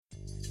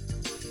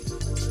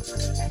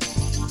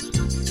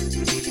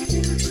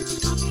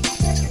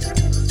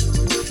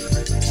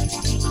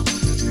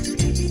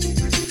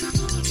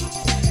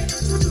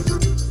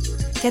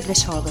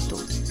Kedves hallgató!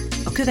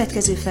 A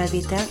következő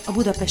felvétel a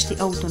budapesti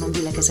autonóm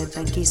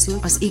gyülekezetben készül,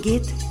 az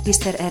igét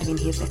Piszter Ervin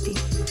hirdeti.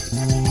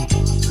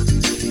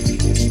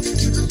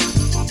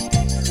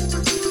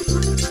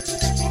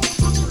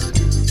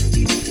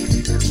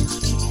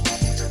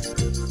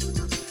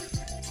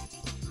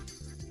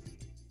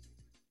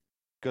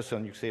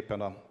 Köszönjük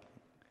szépen a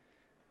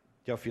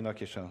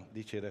Gyafinak és a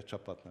dicséret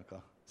csapatnak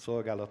a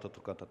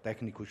szolgálatotokat, a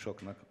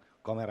technikusoknak,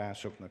 a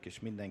kamerásoknak és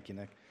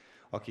mindenkinek,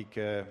 akik,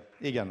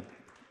 igen,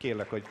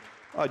 kérlek, hogy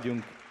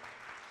adjunk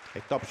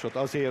egy tapsot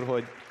azért,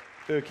 hogy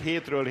ők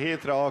hétről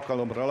hétre,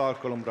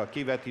 alkalomra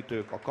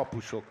kivetítők, a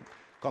kapusok,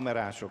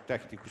 kamerások,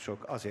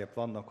 technikusok azért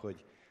vannak,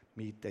 hogy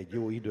mi itt egy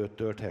jó időt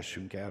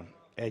tölthessünk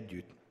el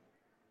együtt.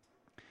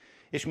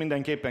 És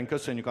mindenképpen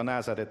köszönjük a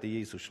názáreti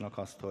Jézusnak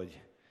azt,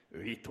 hogy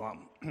ő itt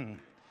van.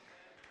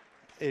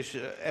 És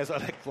ez a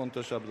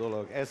legfontosabb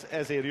dolog.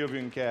 Ezért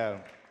jövünk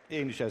el.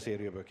 Én is ezért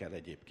jövök el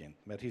egyébként,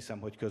 mert hiszem,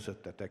 hogy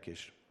közöttetek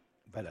és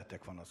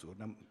veletek van az Úr.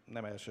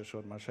 Nem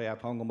elsősorban a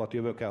saját hangomat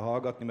jövök el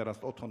hallgatni, mert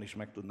azt otthon is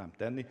meg tudnám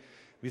tenni.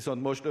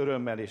 Viszont most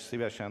örömmel és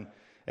szívesen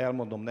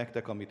elmondom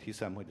nektek, amit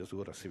hiszem, hogy az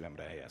Úr a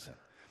szívemre helyezett.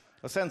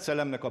 A Szent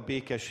Szellemnek a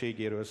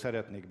békességéről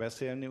szeretnék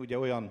beszélni. Ugye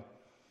olyan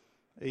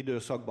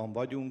időszakban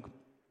vagyunk,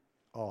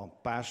 a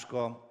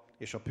Páska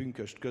és a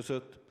pünkösd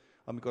között,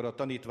 amikor a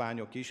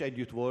tanítványok is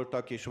együtt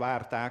voltak és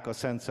várták a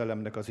Szent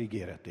Szellemnek az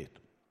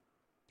ígéretét.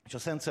 És a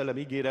Szent Szellem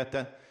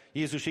ígérete,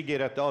 Jézus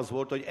ígérete az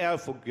volt, hogy el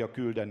fogja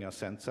küldeni a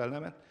Szent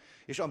Szellemet,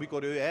 és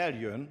amikor ő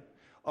eljön,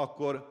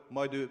 akkor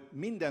majd ő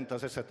mindent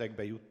az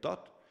eszetekbe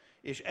juttat,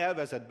 és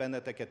elvezet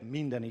benneteket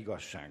minden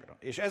igazságra.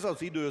 És ez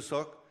az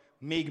időszak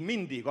még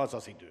mindig az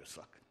az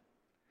időszak.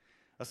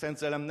 A Szent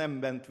Szellem nem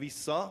ment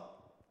vissza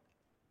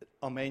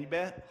a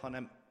mennybe,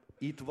 hanem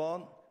itt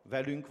van,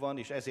 velünk van,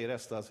 és ezért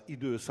ezt az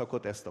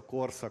időszakot, ezt a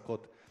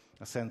korszakot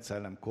a Szent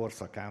Szellem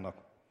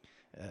korszakának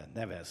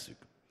nevezzük.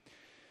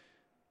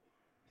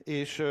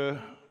 És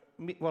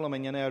mi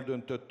valamennyien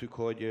eldöntöttük,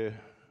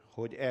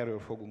 hogy erről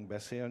fogunk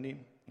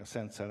beszélni, a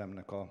Szent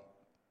Szellemnek a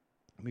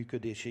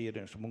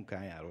működéséről és a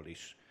munkájáról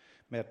is.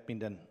 Mert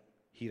minden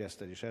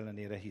híresztelés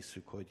ellenére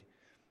hisszük, hogy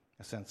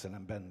a Szent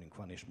Szellem bennünk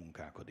van és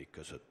munkálkodik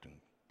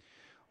közöttünk.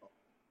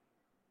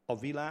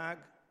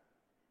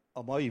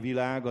 A mai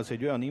világ az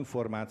egy olyan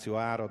információ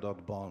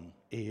áradatban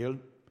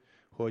él,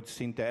 hogy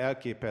szinte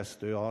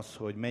elképesztő az,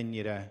 hogy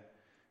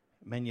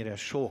mennyire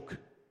sok,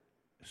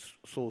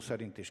 szó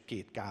szerint és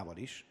 2 K-val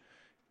is,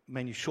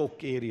 mennyi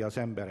sok éri az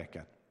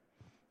embereket.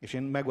 És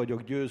én meg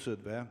vagyok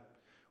győződve,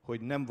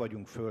 hogy nem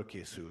vagyunk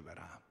fölkészülve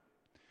rá.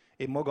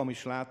 Én magam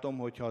is látom,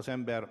 hogyha az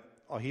ember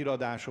a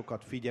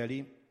híradásokat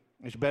figyeli,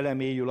 és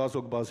belemélyül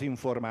azokba az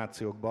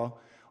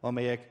információkba,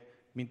 amelyek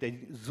mint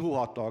egy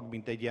zuhatag,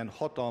 mint egy ilyen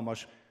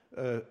hatalmas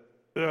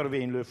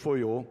örvénylő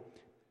folyó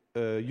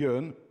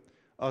jön,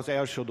 az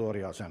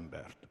elsodorja az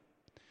embert.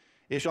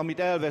 És amit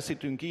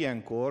elveszítünk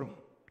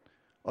ilyenkor,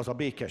 az a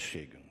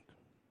békességünk.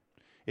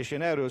 És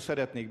én erről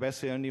szeretnék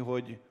beszélni,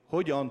 hogy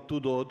hogyan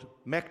tudod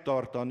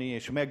megtartani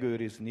és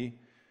megőrizni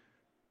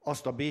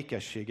azt a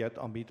békességet,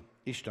 amit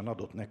Isten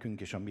adott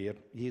nekünk, és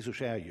amiért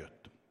Jézus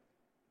eljött.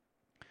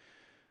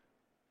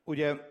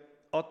 Ugye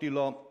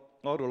Attila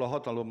arról a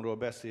hatalomról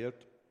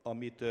beszélt,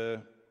 amit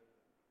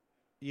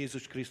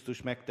Jézus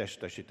Krisztus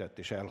megtestesített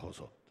és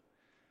elhozott.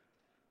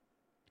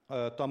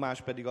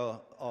 Tamás pedig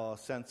a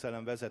Szent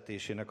Szellem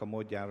vezetésének a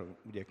módjáról,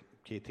 ugye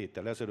 2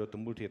 héttel ezelőtt, a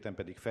múlt héten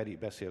pedig Feri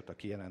beszélt a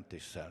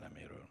kijelentés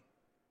szelleméről.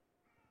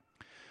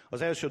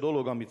 Az első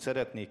dolog, amit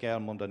szeretnék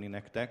elmondani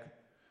nektek,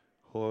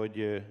 hogy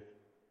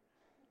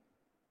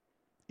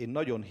én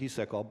nagyon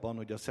hiszek abban,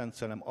 hogy a Szent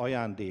Szellem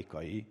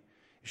ajándékai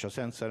és a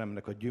Szent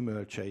Szellemnek a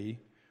gyümölcsei,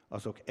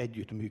 azok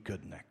együtt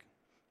működnek.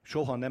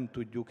 Soha nem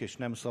tudjuk, és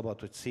nem szabad,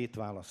 hogy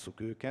szétválasszuk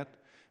őket.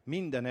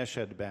 Minden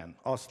esetben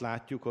azt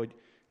látjuk, hogy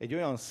egy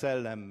olyan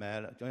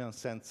szellemmel, egy olyan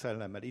Szent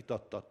Szellemmel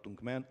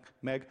itattattunk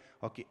meg,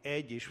 aki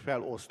egy és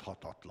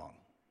feloszthatatlan.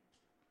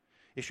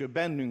 És ő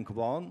bennünk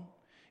van,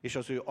 és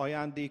az ő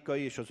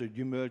ajándékai és az ő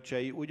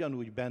gyümölcsei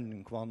ugyanúgy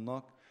bennünk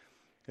vannak,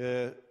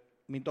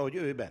 mint ahogy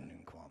ő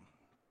bennünk van.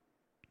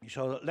 És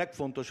a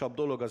legfontosabb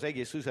dolog az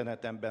egész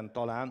üzenetemben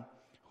talán,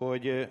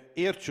 hogy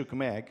értsük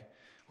meg,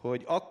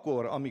 hogy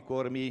akkor,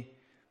 amikor mi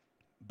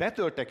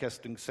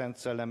betöltekeztünk Szent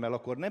Szellemmel,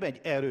 akkor nem egy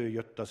erő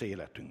jött az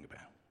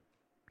életünkbe.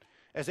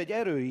 Ez egy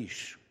erő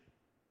is,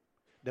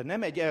 de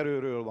nem egy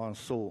erőről van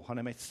szó,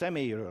 hanem egy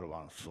személyről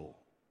van szó.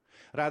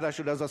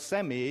 Ráadásul ez a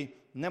személy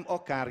nem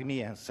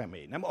akármilyen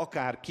személy, nem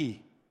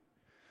akárki.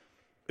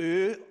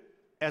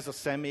 Ez a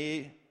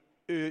személy,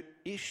 ő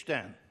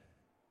Isten.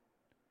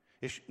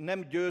 És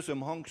nem győzöm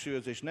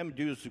hangsúlyozni, és nem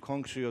győzzük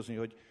hangsúlyozni,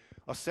 hogy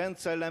a Szent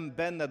Szellem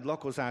benned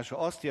lakozása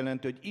azt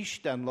jelenti, hogy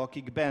Isten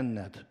lakik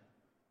benned.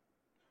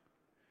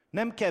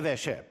 Nem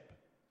kevesebb.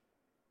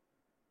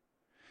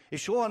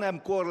 És soha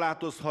nem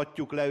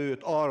korlátozhatjuk le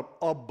őt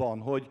abban,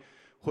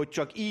 hogy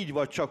csak így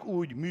vagy csak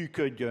úgy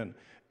működjön.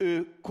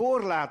 Ő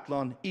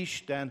korlátlan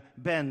Isten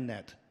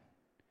benned.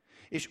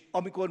 És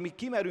amikor mi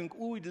kimerünk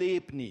úgy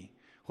lépni,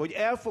 hogy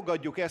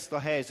elfogadjuk ezt a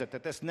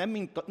helyzetet, ezt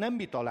nem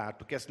mi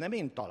találtuk, ezt nem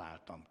én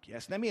találtam ki,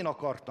 ezt nem én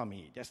akartam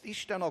így, ezt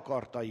Isten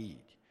akarta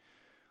így.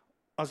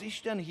 Az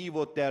Isten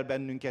hívott el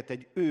bennünket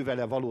egy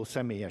ővele való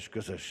személyes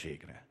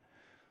közösségre.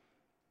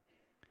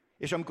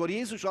 És amikor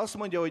Jézus azt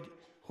mondja,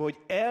 hogy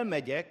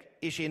elmegyek,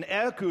 és én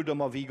elküldöm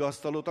a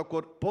vigasztalót,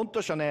 akkor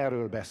pontosan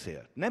erről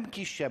beszélt, nem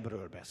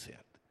kisebbről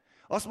beszélt.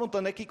 Azt mondta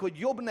nekik, hogy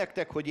jobb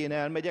nektek, hogy én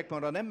elmegyek,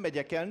 mert ha nem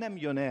megyek el, nem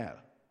jön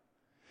el.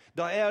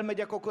 De ha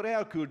elmegyek, akkor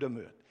elküldöm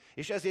őt.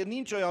 És ezért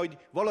nincs olyan, hogy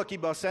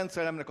valakiben a Szent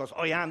Szellemnek az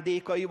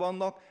ajándékai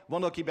vannak,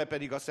 van akiben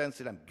pedig a Szent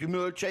Szellem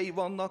gyümölcsei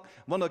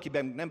vannak, van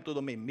akiben nem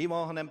tudom én mi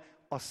van, hanem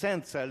a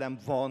Szent Szellem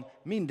van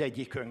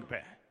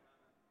mindegyikünkben.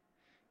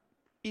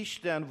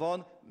 Isten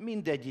van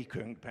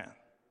mindegyikünkben.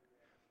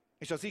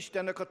 És az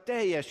Istennek a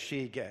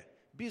teljessége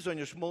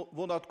bizonyos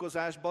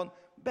vonatkozásban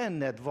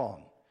benned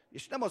van.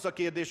 És nem az a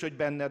kérdés, hogy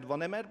benned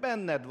van-e, mert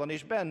benned van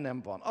és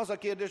bennem van. Az a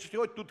kérdés,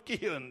 hogy tud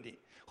kijönni,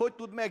 hogy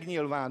tud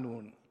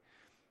megnyilvánulni.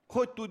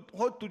 Hogy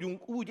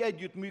tudjunk úgy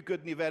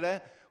együttműködni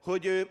vele,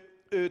 hogy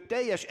ő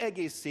teljes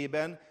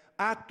egészében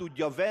át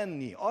tudja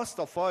venni azt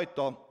a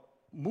fajta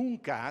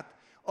munkát,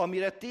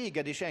 amire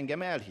téged és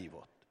engem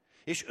elhívott.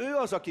 És ő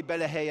az, aki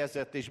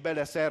belehelyezett és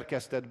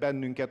beleszerkesztett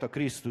bennünket a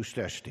Krisztus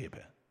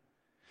testébe.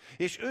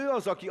 És ő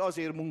az, aki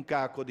azért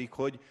munkálkodik,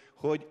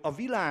 hogy a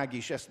világ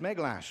is ezt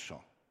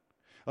meglássa.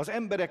 Az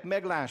emberek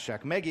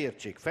meglássák,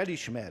 megértsék,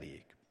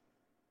 felismerjék.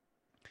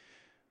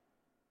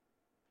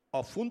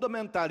 A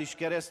fundamentális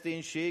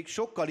kereszténység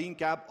sokkal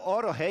inkább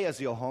arra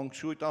helyezi a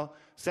hangsúlyt a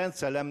Szent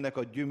Szellemnek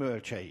a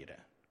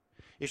gyümölcseire.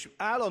 És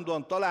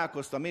állandóan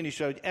találkoztam én is,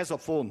 hogy ez a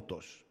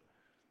fontos.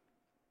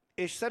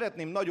 És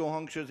szeretném nagyon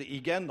hangsúlyozni,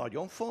 igen,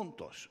 nagyon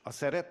fontos. A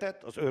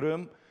szeretet, az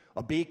öröm,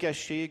 a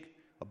békesség,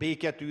 a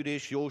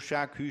béketűrés,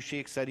 jóság,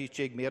 hűség,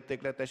 szerítség,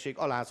 mértékletesség,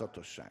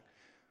 alázatosság.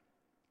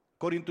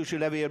 Korintusi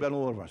levélben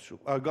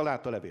olvassuk, a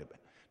Galáta levélben,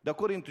 de a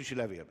korintusi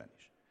levélben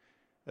is.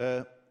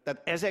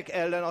 Tehát ezek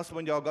ellen azt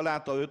mondja a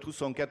Galáta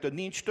 5.22,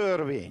 nincs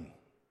törvény.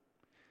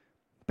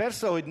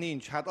 Persze, hogy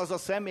nincs, hát az a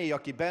személy,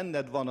 aki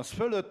benned van, az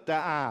fölötte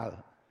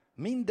áll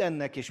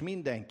mindennek és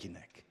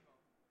mindenkinek.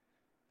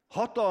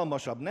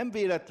 Hatalmasabb, nem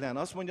véletlen,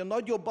 azt mondja,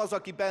 nagyobb az,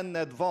 aki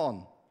benned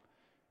van,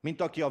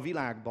 mint aki a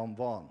világban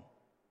van.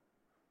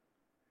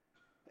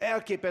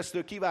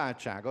 Elképesztő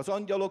kiváltság. Az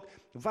angyalok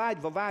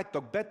vágyva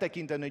vágytak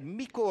betekinteni, hogy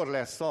mikor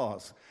lesz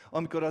az,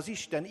 amikor az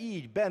Isten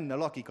így benne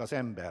lakik az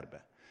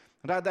emberbe.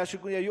 Ráadásul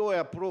ugye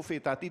Jóel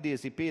prófétát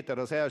idézi Péter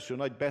az első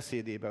nagy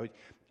beszédébe, hogy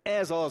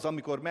ez az,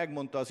 amikor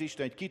megmondta az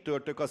Isten, hogy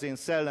kitöltök az én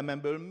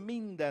szellememből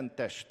minden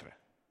testre.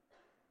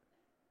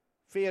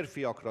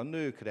 Férfiakra,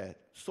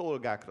 nőkre,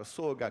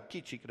 szolgák,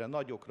 kicsikre,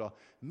 nagyokra,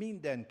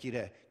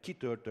 mindenkire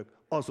kitöltök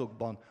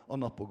azokban a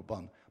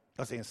napokban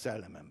az én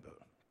szellememből.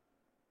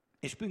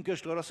 És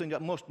pünkösdkor azt mondja,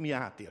 most mi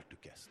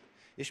átéltük ezt.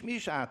 És mi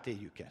is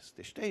átéljük ezt,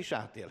 és te is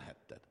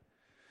átélhetted.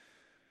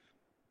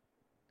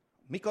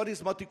 Mi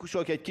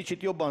karizmatikusok egy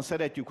kicsit jobban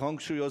szeretjük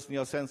hangsúlyozni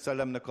a Szent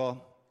Szellemnek az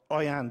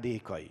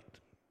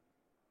ajándékait.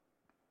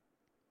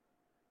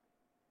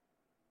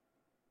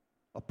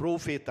 A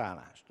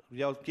profétálást.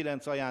 Ugye a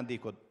 9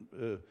 ajándékot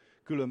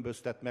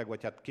különböztet meg,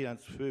 vagy hát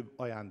 9 fő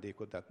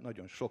ajándékot, tehát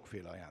nagyon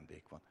sokféle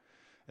ajándék van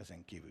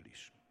ezen kívül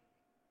is.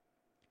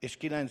 És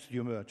 9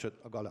 gyümölcsöt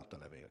a Galáta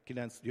levél,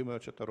 9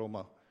 gyümölcsöt a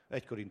Róma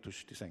 1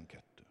 Korintus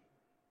 12.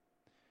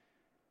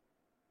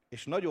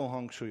 És nagyon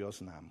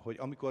hangsúlyoznám, hogy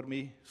amikor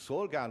mi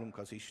szolgálunk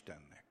az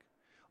Istennek,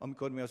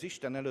 amikor mi az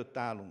Isten előtt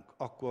állunk,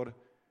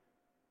 akkor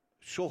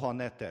soha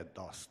ne tedd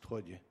azt,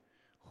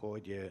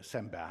 hogy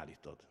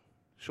szembeállítod.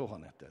 Soha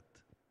ne tedd.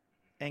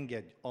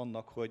 Engedj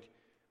annak, hogy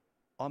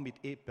amit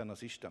éppen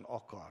az Isten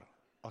akar,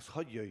 az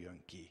hadd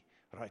jöjjön ki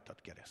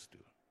rajtad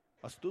keresztül.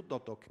 Azt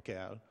tudnotok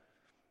kell,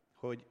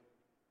 hogy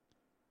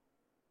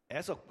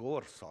ez a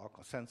korszak,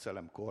 a Szent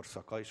Szellem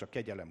korszaka és a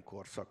kegyelem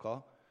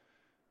korszaka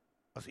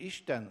az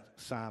Isten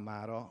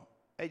számára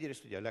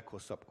egyrészt ugye a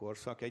leghosszabb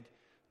korszak egy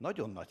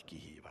nagyon nagy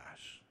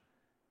kihívás.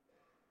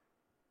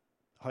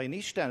 Ha én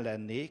Isten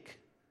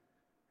lennék,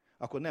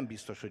 akkor nem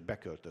biztos, hogy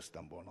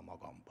beköltöztem volna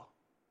magamba.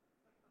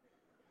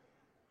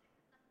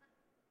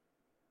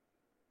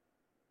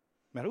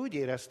 Mert úgy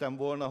éreztem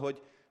volna,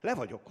 hogy le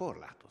vagyok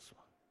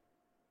korlátozva.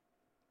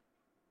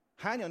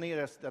 Hányan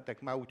éreztetek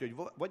már úgy, hogy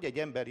vagy egy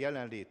ember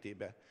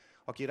jelenlétébe,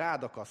 aki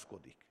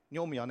rádakaszkodik,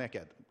 nyomja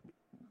neked,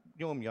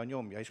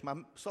 nyomja, és már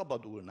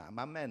szabadulnál,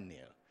 már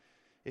mennél,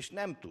 és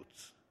nem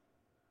tudsz.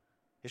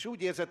 És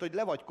úgy érzed, hogy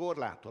le vagy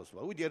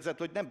korlátozva, úgy érzed,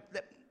 hogy nem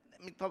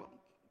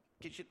mintha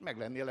kicsit meg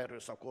lennél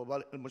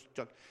erőszakolva, most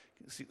csak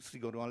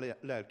szigorúan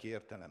lelki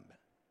értelemben.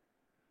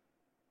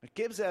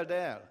 Képzeld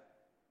el,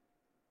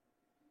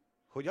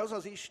 hogy az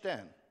az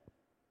Isten,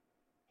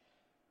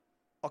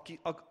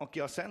 aki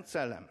a Szent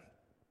Szellem,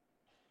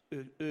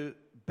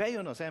 ő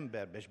bejön az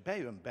emberbe, és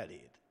bejön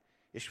beléd,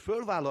 és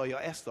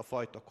fölvállalja ezt a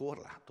fajta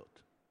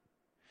korlátot.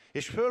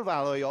 És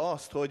fölvállalja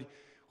azt,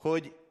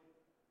 hogy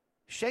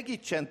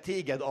segítsen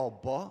téged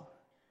abba,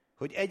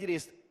 hogy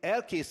egyrészt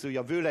elkészülj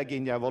a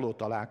vőlegénnyel való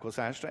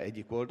találkozásra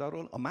egyik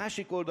oldalról, a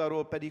másik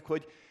oldalról pedig,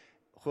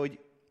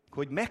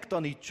 hogy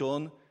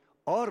megtanítson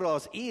arra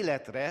az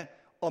életre,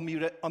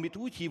 amit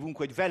úgy hívunk,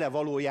 hogy vele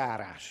való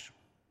járás.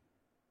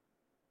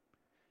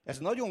 Ez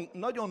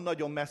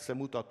nagyon-nagyon messze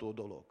mutató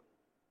dolog.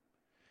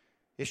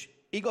 És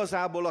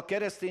igazából a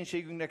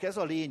kereszténységünknek ez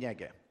a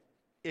lényege.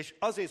 És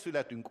azért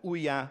születünk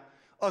újjá,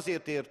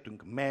 azért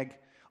értünk meg,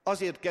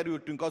 azért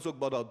kerültünk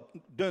azokban a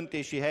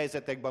döntési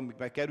helyzetekben,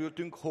 amikben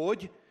kerültünk,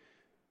 hogy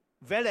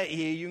vele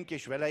éljünk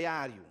és vele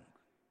járjunk.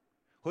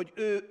 Hogy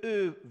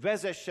ő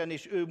vezessen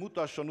és ő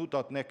mutasson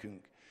utat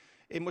nekünk.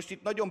 Én most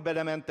itt nagyon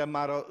belementem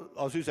már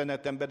az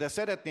üzenetembe, de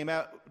szeretném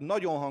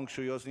nagyon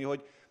hangsúlyozni,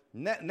 hogy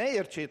ne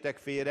értsétek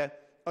félre,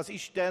 az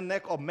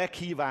Istennek a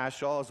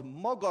meghívása az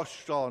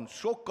magasan,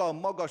 sokkal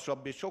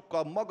magasabb és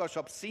sokkal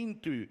magasabb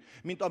szintű,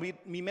 mint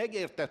amit mi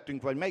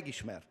megértettünk vagy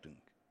megismertünk.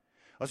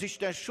 Az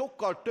Isten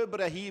sokkal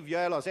többre hívja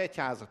el az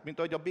egyházat, mint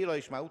ahogy a Béla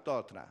is már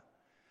utalt rá.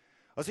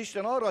 Az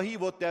Isten arra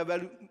hívott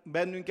el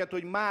bennünket,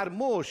 hogy már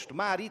most,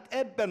 már itt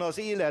ebben az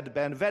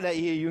életben vele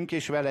éljünk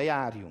és vele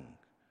járjunk.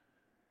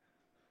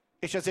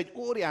 És ez egy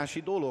óriási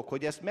dolog,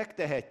 hogy ezt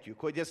megtehetjük,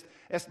 hogy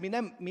ezt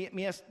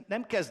mi ezt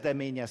nem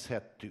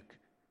kezdeményezhettük.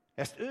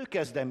 Ezt ő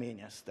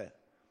kezdeményezte.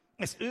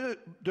 Ezt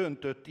ő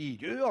döntött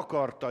így, ő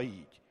akarta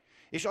így.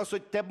 És az,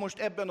 hogy te most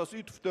ebben az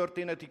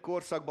üdvtörténeti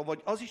korszakban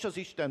vagy, az is az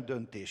Isten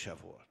döntése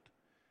volt.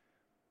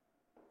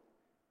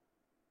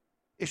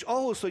 És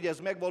ahhoz, hogy ez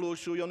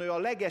megvalósuljon, ő a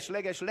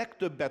leges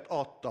legtöbbet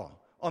adta,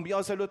 ami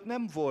azelőtt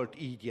nem volt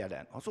így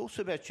jelen. Az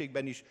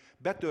Ószövetségben is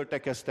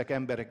betöltekeztek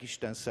emberek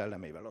Isten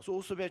szellemével. Az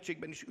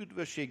Ószövetségben is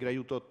üdvösségre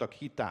jutottak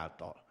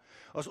hitáltal.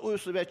 Az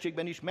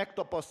Ószövetségben is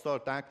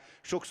megtapasztalták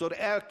sokszor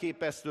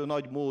elképesztő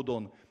nagy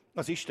módon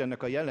az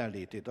Istennek a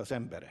jelenlétét az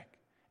emberek.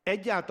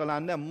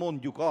 Egyáltalán nem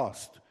mondjuk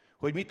azt,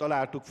 hogy mi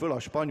találtuk föl a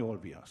spanyol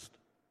viaszt.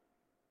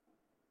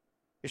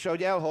 És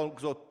ahogy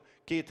elhangzott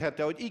 2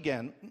 hete, hogy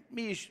igen,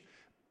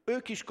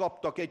 ők is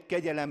kaptak egy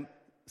kegyelem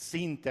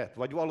szintet,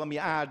 vagy valami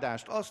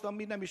áldást, azt,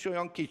 ami nem is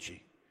olyan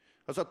kicsi.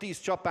 Az a 10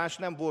 csapás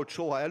nem volt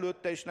soha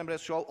előtte, és nem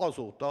lesz soha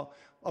azóta,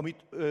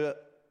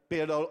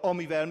 például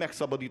amivel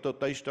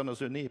megszabadította Isten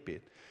az ő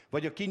népét.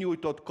 Vagy a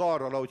kinyújtott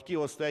karral, ahogy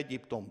kihozta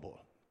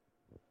Egyiptomból.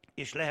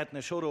 És lehetne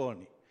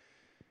sorolni.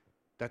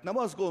 Tehát nem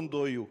azt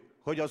gondoljuk,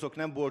 hogy azok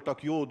nem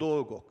voltak jó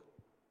dolgok.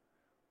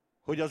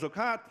 Hogy azok,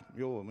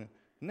 jó,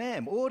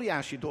 nem,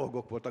 óriási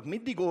dolgok voltak.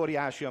 Mindig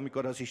óriási,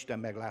 amikor az Isten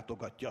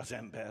meglátogatja az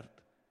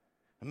embert.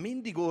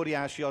 Mindig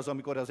óriási az,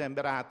 amikor az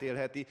ember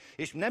átélheti,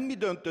 és nem mi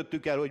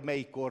döntöttük el, hogy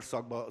melyik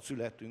korszakban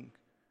születünk.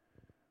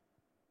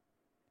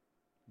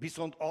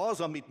 Viszont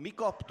az, amit mi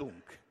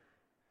kaptunk,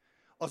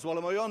 az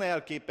valami olyan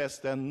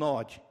elképesztően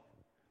nagy,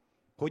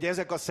 hogy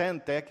ezek a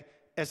szentek,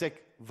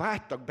 ezek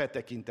vágytak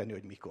betekinteni,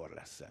 hogy mikor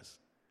lesz ez.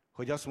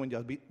 Hogy azt mondja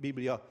a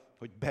Biblia,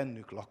 hogy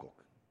bennük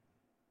lakok.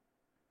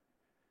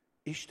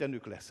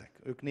 Istenük leszek,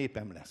 ők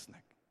népem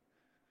lesznek.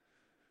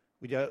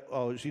 Ugye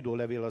a zsidó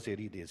levél azért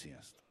idézi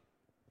ezt.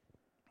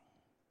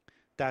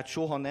 Tehát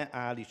soha ne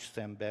állíts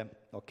szembe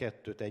a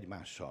kettőt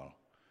egymással,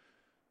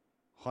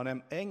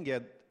 hanem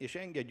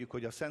engedjük,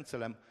 hogy a Szent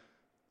Szellem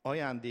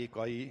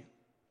ajándékai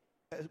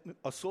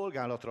a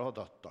szolgálatra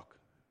adattak.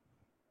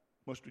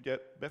 Most ugye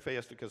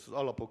befejeztük ezt az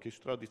alapok és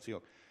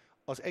tradíciók.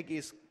 Az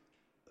egész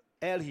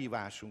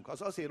elhívásunk,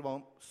 az azért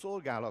van,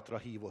 szolgálatra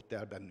hívott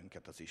el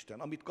bennünket az Isten.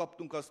 Amit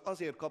kaptunk, az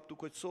azért kaptuk,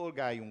 hogy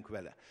szolgáljunk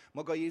vele.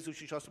 Maga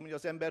Jézus is azt mondja,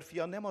 az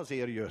emberfia nem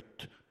azért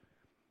jött,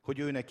 hogy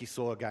ő neki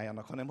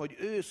szolgáljanak, hanem hogy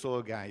ő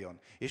szolgáljon,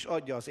 és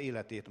adja az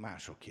életét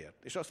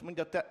másokért. És azt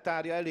mondja,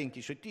 tárja elénk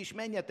is, hogy ti is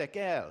menjetek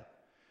el,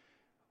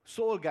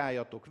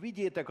 szolgáljatok,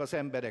 vigyétek az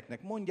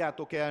embereknek,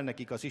 mondjátok el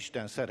nekik az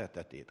Isten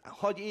szeretetét.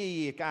 Hadd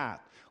éljék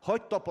át,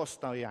 hadd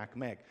tapasztalják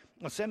meg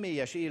a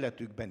személyes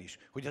életükben is,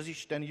 hogy az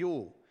Isten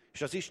jó,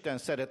 és az Isten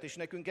szeret, és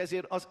nekünk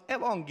ezért az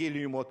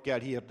evangéliumot kell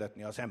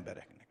hirdetni az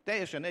embereknek.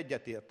 Teljesen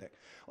egyetértek.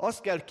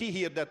 Azt kell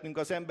kihirdetnünk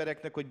az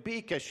embereknek, hogy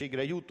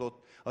békességre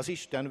jutott az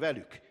Isten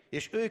velük,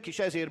 és ők is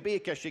ezért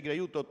békességre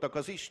jutottak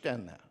az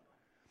Istennel.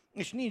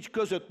 És nincs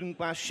közöttünk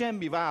már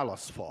semmi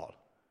válaszfal.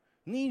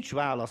 Nincs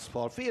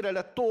válaszfal. Félre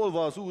lett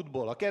tolva az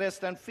útból. A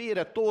kereszten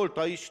félre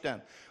tolta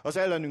Isten az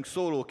ellenünk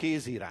szóló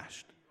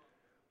kézírást.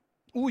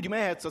 Úgy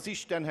mehetsz az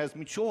Istenhez,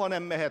 mint soha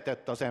nem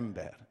mehetett az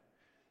ember.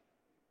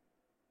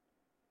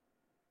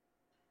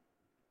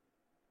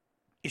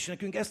 És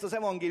nekünk ezt az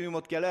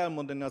evangéliumot kell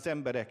elmondani az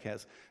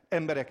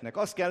embereknek.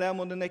 Azt kell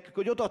elmondani nekik,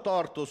 hogy oda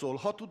tartozol,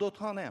 ha tudod,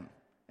 ha nem.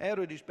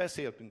 Erről is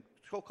beszéltünk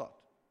sokat.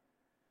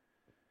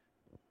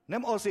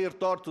 Nem azért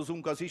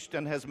tartozunk az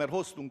Istenhez, mert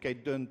hoztunk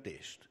egy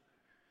döntést.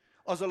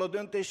 Azzal a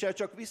döntéssel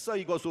csak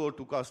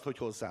visszaigazoltuk azt, hogy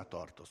hozzá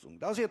tartozunk.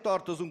 De azért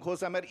tartozunk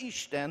hozzá, mert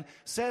Isten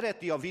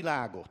szereti a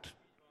világot.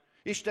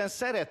 Isten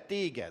szeret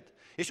téged.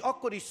 És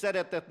akkor is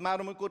szeretett már,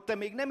 amikor te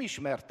még nem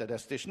ismerted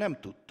ezt, és nem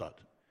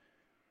tudtad.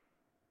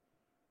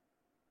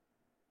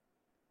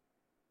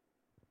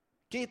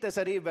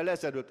 2000 évvel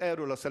ezelőtt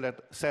erről a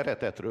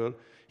szeretetről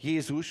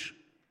Jézus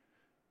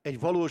egy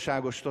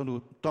valóságos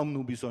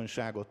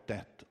tanúbizonyságot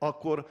tett.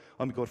 Akkor,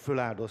 amikor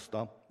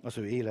föláldozta az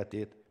ő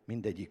életét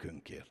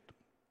mindegyikünkért.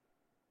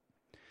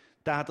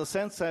 Tehát a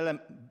Szent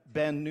Szellem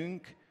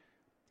bennünk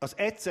az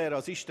egyszerre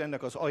az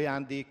Istennek az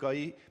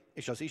ajándékai,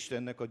 és az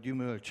Istennek a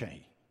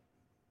gyümölcsei.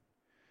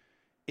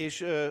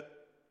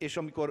 És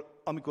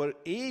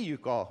amikor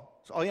éljük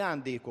az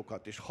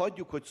ajándékokat, és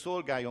hagyjuk, hogy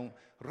szolgáljon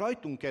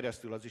rajtunk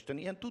keresztül az Isten,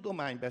 ilyen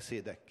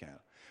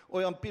tudománybeszédekkel,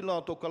 olyan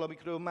pillanatokkal,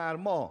 amikről már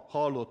ma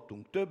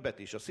hallottunk, többet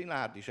is, a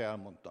Szilárd is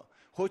elmondta,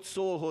 hogy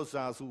szól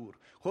hozzá az Úr,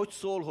 hogy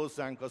szól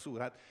hozzánk az Úr.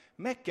 Hát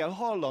meg kell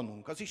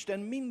hallanunk, az Isten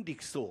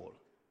mindig szól.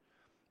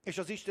 És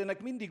az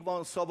Istennek mindig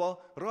van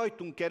szava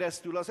rajtunk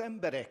keresztül az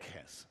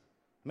emberekhez.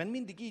 Mert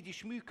mindig így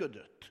is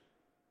működött.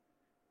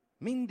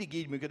 Mindig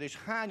így működött, és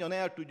hányan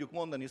el tudjuk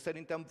mondani,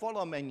 szerintem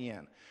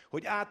valamennyien,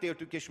 hogy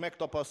átéltük és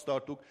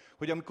megtapasztaltuk,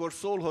 hogy amikor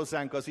szól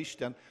hozzánk az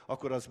Isten,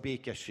 akkor az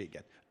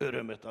békességet,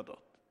 örömöt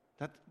adott.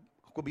 Tehát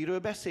akkor miről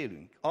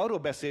beszélünk? Arról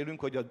beszélünk,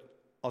 hogy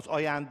az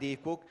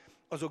ajándékok,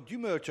 azok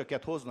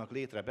gyümölcsöket hoznak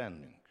létre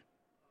bennünk.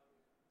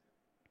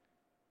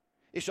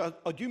 És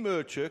a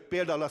gyümölcsök,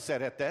 például a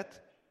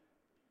szeretet,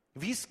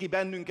 visz ki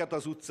bennünket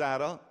az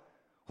utcára,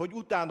 hogy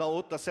utána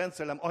ott a Szent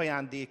Szellem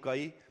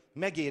ajándékai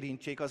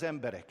megérintsék az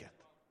embereket.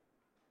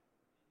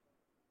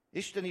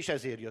 Isten is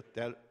ezért jött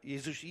el.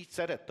 Jézus így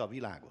szerette a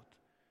világot.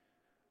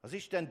 Az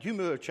Isten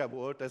gyümölcse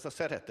volt ez a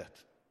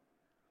szeretet.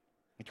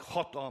 Egy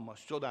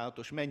hatalmas,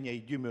 csodálatos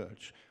mennyei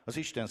gyümölcs. Az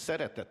Isten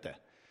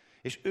szeretete.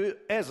 És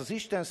ez az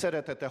Isten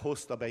szeretete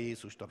hozta be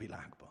Jézust a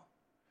világba.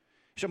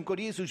 És amikor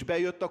Jézus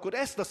bejött, akkor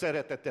ezt a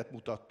szeretetet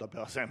mutatta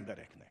be az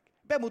embereknek.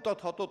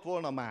 Bemutathatott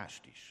volna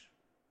mást is.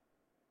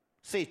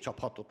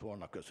 Szétcsaphatott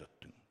volna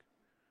közöttünk.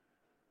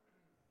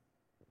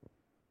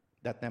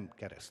 De hát nem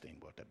keresztény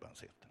volt ebben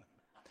az értelemben.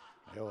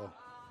 Jó.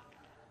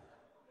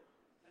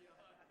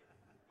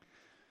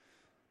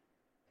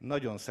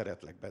 Nagyon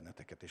szeretlek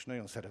benneteket, és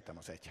nagyon szeretem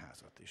az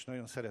egyházat, és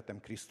nagyon szeretem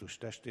Krisztus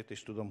testét,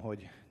 és tudom,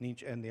 hogy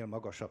nincs ennél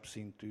magasabb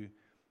szintű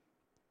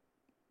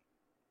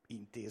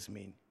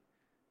intézmény,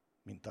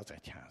 mint az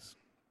egyház.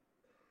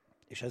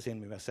 És ezért,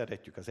 mivel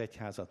szeretjük az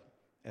egyházat,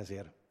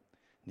 ezért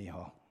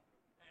néha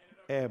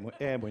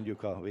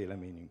elmondjuk a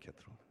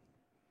véleményünket róla.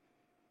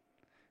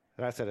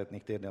 Rá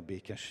szeretnék térni a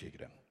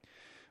békességre.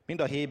 Mind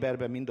a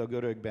héberben, mind a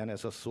görögben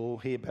ez a szó,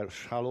 héber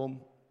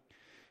shalom,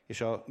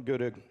 és a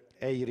görög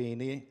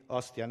eiréni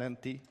azt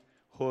jelenti,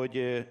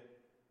 hogy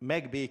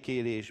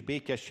megbékélés,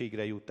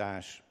 békességre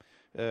jutás,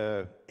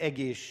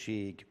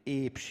 egészség,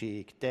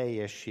 épség,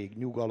 teljesség,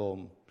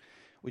 nyugalom.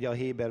 Ugye a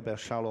héberben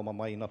shalom a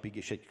mai napig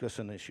is egy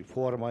köszönési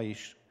forma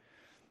is,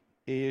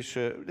 és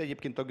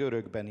egyébként a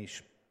görögben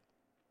is.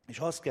 És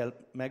azt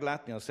kell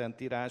meglátni a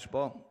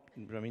Szentírásba,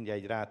 mindjárt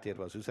egy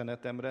rátérve az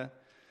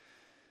üzenetemre,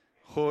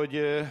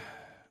 hogy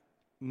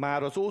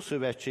már az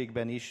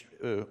Ószövetségben is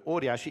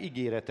óriási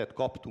ígéretet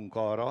kaptunk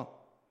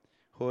arra,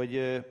 hogy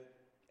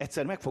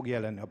egyszer meg fog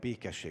jelenni a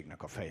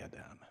békességnek a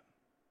fejedelme.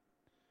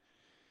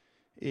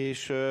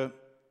 És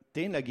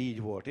tényleg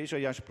így volt.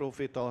 Ézsaiás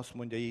próféta azt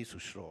mondja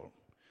Jézusról,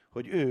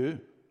 hogy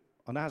ő,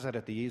 a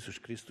názáreti Jézus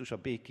Krisztus a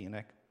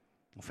békének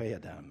a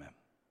fejedelme.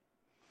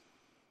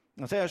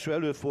 Az első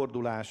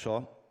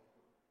előfordulása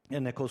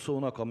ennek a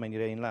szónak,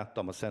 amennyire én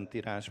láttam a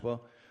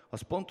Szentírásba,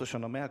 az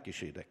pontosan a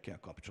Melkisédekkel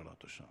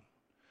kapcsolatosan.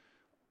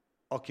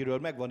 Akiről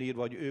meg van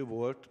írva, hogy ő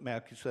volt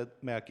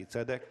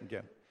Melkicedek,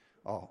 ugye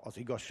az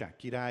igazság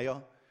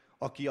királya,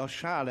 aki a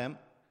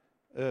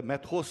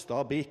Sálemet hozta,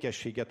 a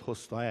békességet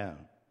hozta el.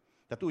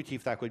 Tehát úgy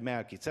hívták, hogy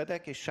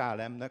Melkicedek, és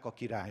Sálemnek a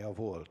királya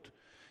volt.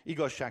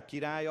 Igazság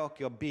királya,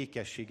 aki a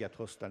békességet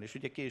hozta el. És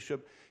ugye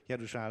később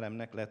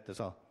Jeruzsálemnek lett ez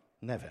a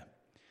neve.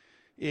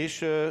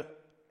 És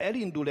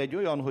elindul egy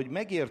olyan, hogy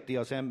megérti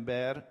az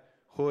ember,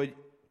 hogy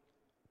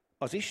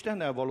az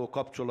Istennel való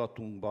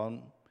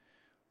kapcsolatunkban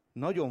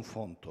nagyon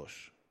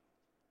fontos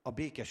a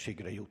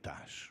békességre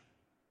jutás.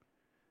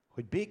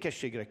 Hogy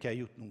békességre kell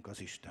jutnunk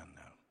az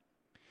Istennel.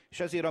 És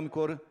ezért,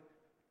 amikor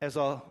ez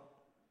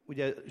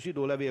ugye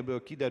zsidó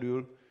levélből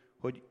kiderül,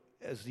 hogy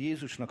ez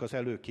Jézusnak az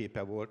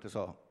előképe volt, ez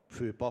a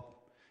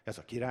főpap, ez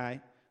a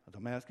király, az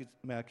a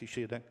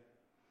Melkisédek.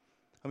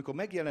 Amikor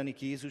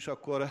megjelenik Jézus,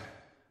 akkor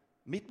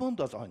mit mond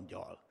az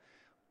angyal,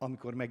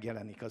 amikor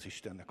megjelenik az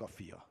Istennek a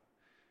fia?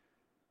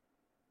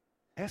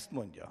 Ezt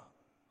mondja,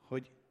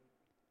 hogy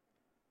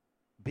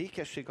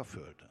békesség a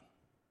földön,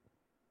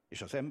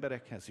 és az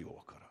emberekhez jó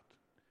akarat.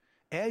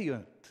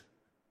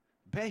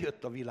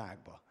 Bejött a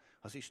világba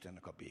az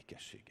Istennek a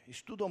békessége.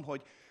 És tudom,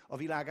 hogy a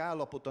világ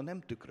állapota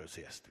nem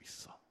tükrözi ezt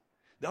vissza.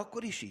 De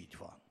akkor is így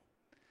van.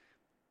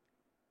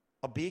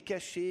 A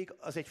békesség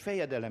az egy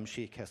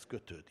fejedelemséghez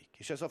kötődik.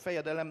 És ez a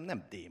fejedelem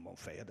nem démon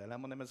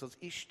fejedelem, hanem ez az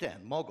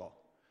Isten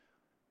maga.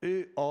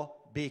 Ő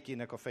a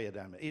békének a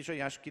fejedelme.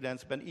 Ézsaiás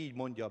 9-ben így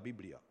mondja a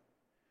Biblia,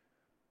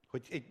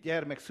 hogy egy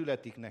gyermek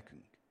születik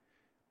nekünk.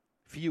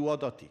 Fiú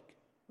adatik,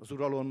 az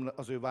uralom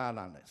az ő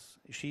vállán lesz,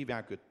 és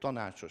hívják őt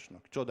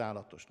tanácsosnak,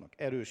 csodálatosnak,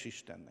 erős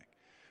Istennek,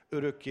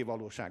 örökké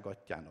valóság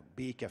atyának,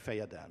 béke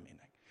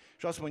fejedelmének.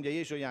 És azt mondja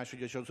Ézsaiás,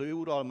 hogy az ő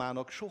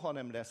uralmának soha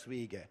nem lesz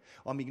vége,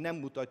 amíg nem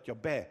mutatja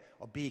be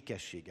a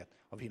békességet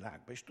a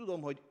világba. És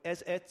tudom, hogy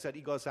ez egyszer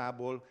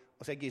igazából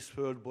az egész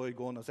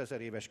földbolygón, az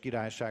 1000 éves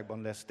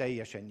királyságban lesz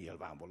teljesen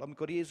nyilvánvaló.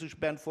 Amikor Jézus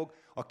bent fog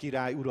a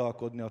király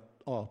uralkodni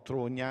a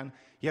trónján,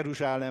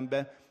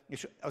 Jeruzsálembe,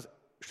 és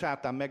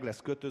sátán meg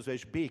lesz kötözve,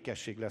 és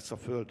békesség lesz a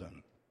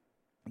földön.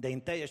 De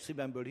én teljes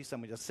szívemből hiszem,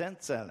 hogy a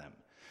Szent Szellem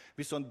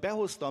viszont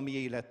behozta a mi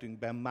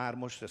életünkben már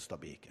most ezt a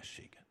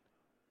békességet.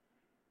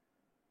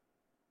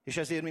 És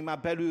ezért mi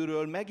már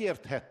belülről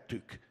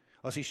megérthettük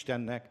az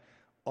Istennek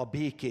a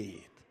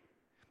békéjét.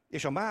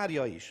 És a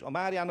Mária is, a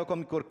Máriának,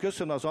 amikor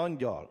köszön az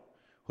angyal,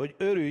 hogy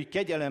örülj,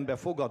 kegyelembe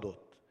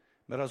fogadott,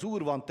 mert az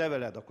Úr van te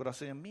veled, akkor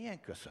azt mondja, milyen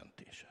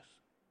köszöntés ez?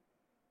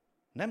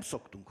 Nem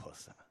szoktunk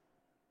hozzá.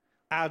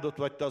 Áldott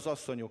vagy te az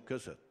asszonyok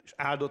között, és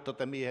áldott a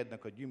te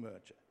méhednek a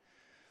gyümölcse.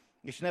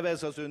 És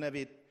nevezz az ő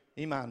nevét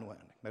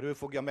Immanuelnek, mert ő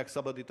fogja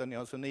megszabadítani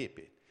az ő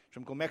népét. És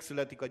amikor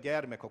megszületik a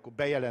gyermek, akkor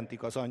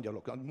bejelentik az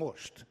angyalok, hogy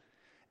most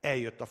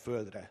eljött a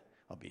földre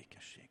a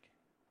békesség.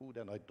 Hú,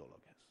 de nagy dolog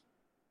ez.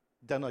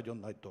 De nagyon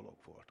nagy dolog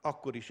volt.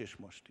 Akkor is és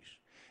most is.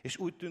 És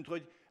úgy tűnt,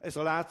 hogy ez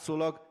a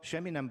látszólag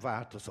semmi nem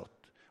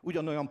változott.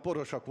 Ugyanolyan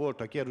porosak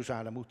voltak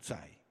Jeruzsálem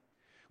utcái.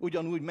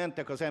 Ugyanúgy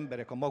mentek az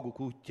emberek a maguk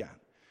útján.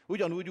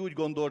 Ugyanúgy úgy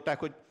gondolták,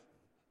 hogy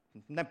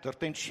nem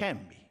történt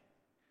semmi.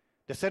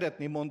 De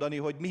szeretném mondani,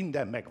 hogy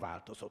minden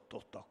megváltozott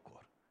ott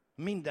akkor.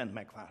 Minden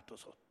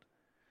megváltozott.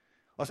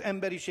 Az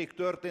emberiség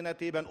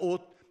történetében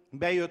ott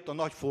bejött a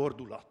nagy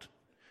fordulat.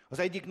 Az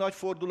egyik nagy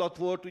fordulat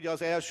volt ugye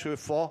az első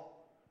fa,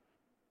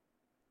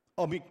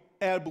 ami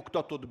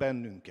elbuktatott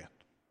bennünket.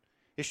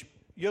 És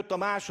jött a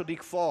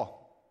második fa,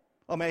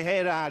 amely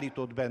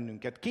helyreállított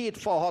bennünket. 2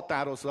 fa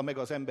határozza meg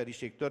az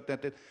emberiség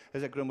történetét,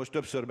 ezekről most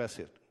többször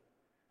beszéltünk.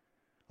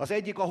 Az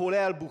egyik, ahol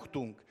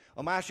elbuktunk,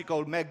 a másik,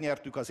 ahol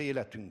megnyertük az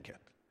életünket.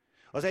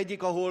 Az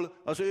egyik,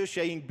 ahol az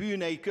őseink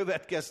bűnei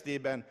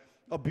következtében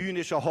a bűn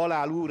és a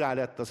halál úrrá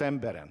lett az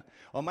emberen.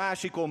 A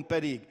másikon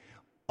pedig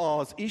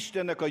az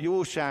Istennek a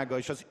jósága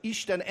és az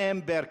Isten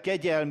ember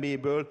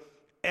kegyelméből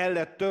el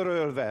lett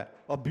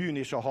törölve a bűn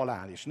és a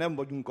halál. És nem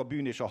vagyunk a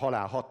bűn és a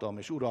halál hatalma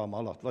és uralma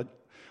alatt,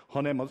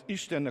 hanem az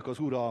Istennek az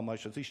uralma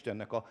és az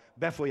Istennek a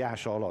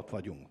befolyása alatt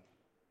vagyunk.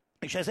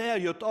 És ez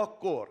eljött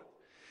akkor.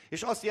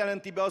 És azt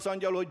jelenti be az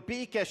angyal, hogy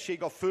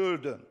békesség a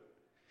földön,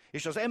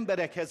 és az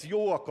emberekhez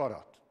jó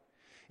akarat.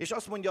 És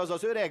azt mondja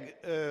az öreg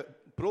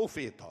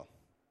próféta,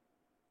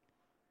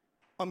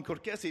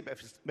 amikor kezébe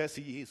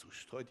veszi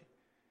Jézust, hogy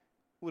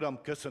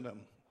Uram,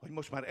 köszönöm, hogy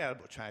most már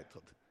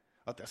elbocsájtod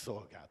a te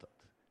szolgádat,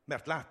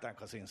 mert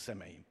látták az én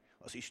szemeim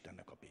az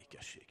Istennek a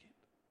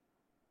békességét.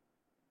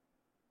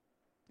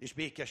 És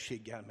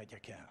békességgel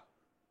megyek el.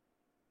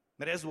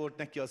 Mert ez volt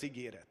neki az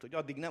ígéret, hogy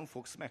addig nem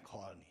fogsz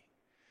meghalni,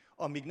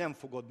 amíg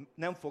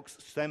nem fogsz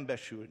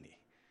szembesülni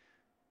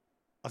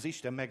az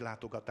Isten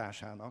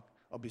meglátogatásának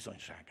a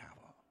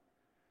bizonyságával.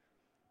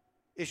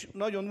 És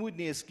nagyon úgy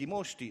néz ki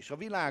most is, a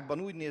világban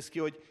úgy néz ki,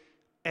 hogy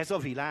ez a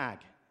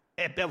világ,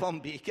 ebben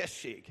van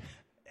békesség.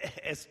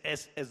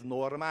 Ez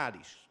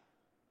normális.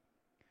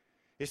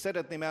 És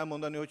szeretném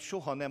elmondani, hogy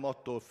soha nem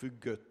attól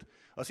függött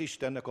az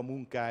Istennek a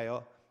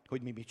munkája,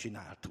 hogy mi mit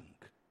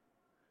csináltunk.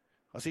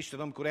 Az Isten,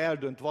 amikor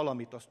eldönt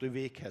valamit, azt ő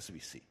véghez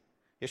viszi.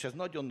 És ez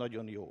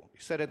nagyon-nagyon jó.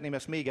 És szeretném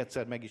ezt még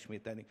egyszer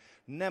megismételni.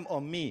 Nem a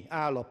mi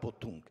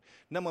állapotunk,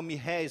 nem a mi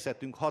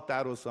helyzetünk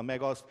határozza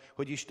meg azt,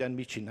 hogy Isten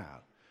mit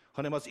csinál,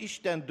 hanem az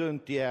Isten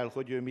dönti el,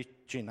 hogy ő mit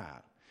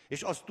csinál.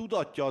 És azt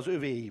tudatja az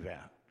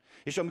övéivel.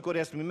 És amikor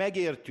ezt mi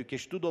megértjük,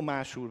 és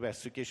tudomásul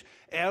vesszük, és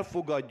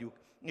elfogadjuk,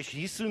 és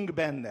hiszünk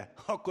benne,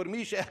 akkor mi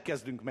is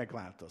elkezdünk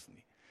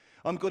megváltozni.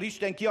 Amikor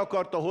Isten ki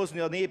akarta hozni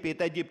a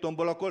népét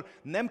Egyiptomból, akkor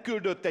nem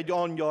küldött egy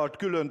angyalt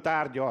külön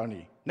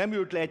tárgyalni. Nem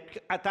ült le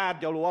egy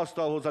tárgyaló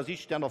asztalhoz az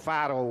Isten a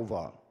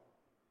fáraóval.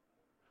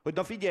 Hogy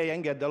na figyelj,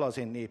 engedd el az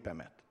én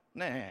népemet.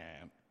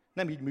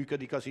 Nem így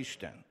működik az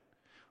Isten.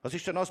 Az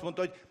Isten azt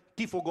mondta, hogy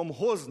ki fogom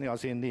hozni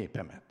az én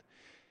népemet.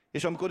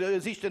 És amikor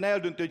az Isten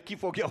eldönti, hogy ki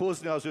fogja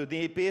hozni az ő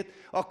népét,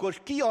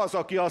 akkor ki az,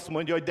 aki azt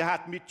mondja, hogy de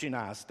hát mit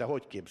csinálsz, te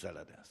hogy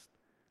képzeled ezt?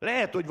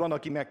 Lehet, hogy van,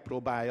 aki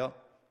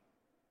megpróbálja.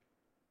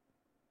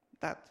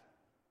 Tehát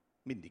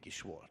mindig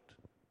is volt.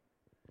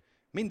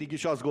 Mindig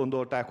is azt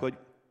gondolták, hogy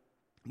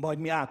majd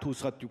mi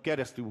áthúzhatjuk,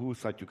 keresztül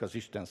húzhatjuk az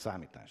Isten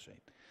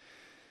számításait.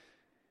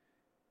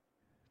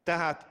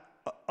 Tehát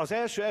az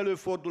első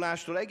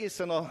előfordulástól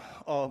egészen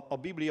a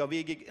Biblia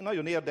végig,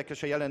 nagyon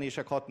érdekes a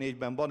Jelenések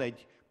 6:4-ben van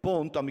egy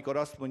pont, amikor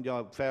azt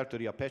mondja,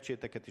 feltöri a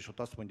pecséteket, és ott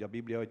azt mondja a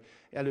Biblia, hogy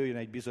előjön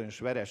egy bizonyos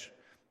veres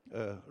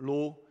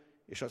ló,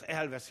 és az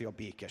elveszi a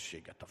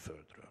békességet a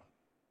földről.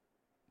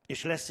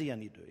 És lesz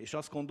ilyen idő. És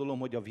azt gondolom,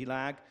 hogy a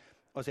világ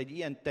az egy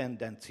ilyen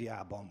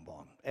tendenciában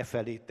van,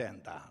 efelé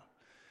tendál.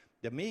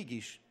 De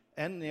mégis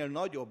ennél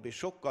nagyobb és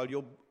sokkal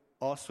jobb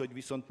az, hogy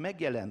viszont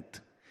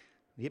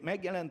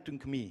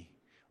megjelentünk mi,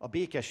 a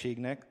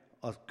békességnek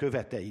a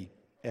követei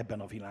ebben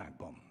a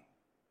világban.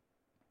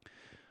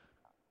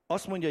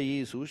 Azt mondja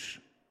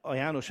Jézus a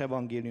János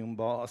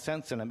evangéliumban, a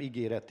Szent Szellem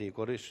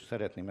ígéretékor, és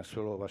szeretném ezt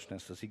felolvasni,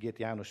 ezt az igét,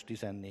 János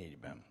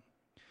 14-ben.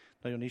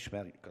 Nagyon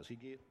ismerik az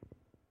igét.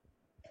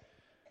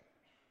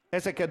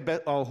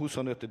 A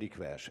 25.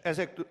 vers.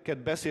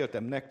 Ezeket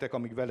beszéltem nektek,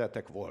 amíg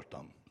veletek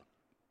voltam.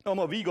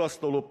 A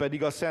vigasztaló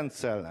pedig a Szent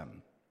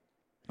Szellem,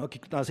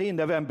 akik az én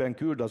nevemben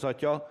küld az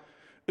Atya,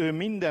 ő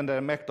mindenre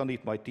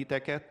megtanít majd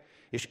titeket,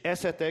 és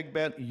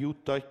eszetekben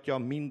juttatja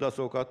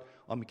mindazokat,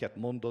 amiket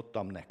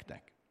mondottam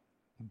nektek.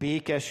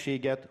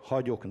 Békességet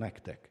hagyok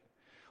nektek.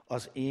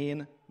 Az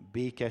én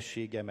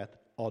békességemet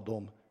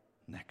adom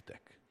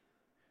nektek.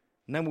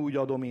 Nem úgy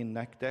adom én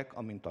nektek,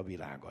 amint a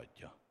világ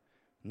adja.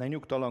 Ne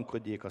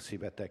nyugtalankodjék a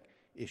szívetek,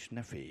 és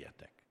ne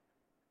féljetek.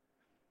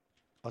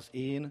 Az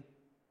én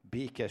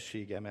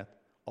békességemet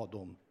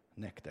adom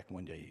nektek,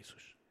 mondja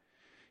Jézus.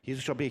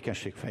 Jézus a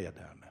békesség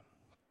fejedelme.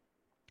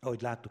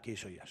 Ahogy láttuk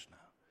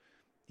Ézsaiásnál.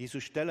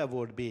 Jézus tele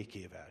volt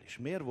békével. És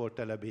miért volt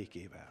tele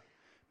békével?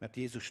 Mert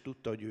Jézus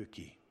tudta, hogy ő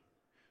ki.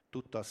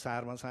 Tudta a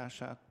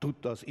származását,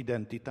 tudta az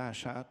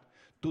identitását,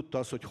 tudta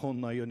az, hogy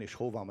honnan jön és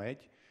hova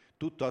megy,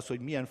 tudta az, hogy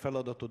milyen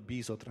feladatot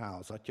bízott rá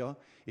az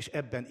Atya, és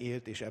ebben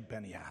élt és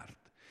ebben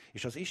járt.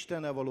 És az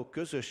Istennel való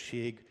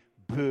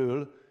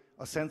közösségből,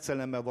 a Szent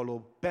Szellemmel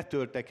való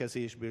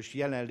betöltekezésből és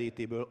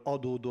jelenlétéből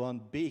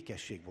adódóan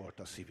békesség volt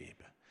a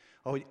szívébe.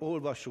 Ahogy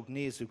olvassuk,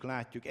 nézzük,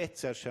 látjuk,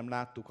 egyszer sem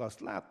láttuk azt,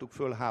 láttuk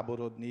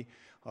fölháborodni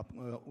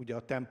ugye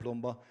a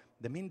templomba,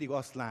 de mindig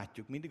azt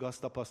látjuk, mindig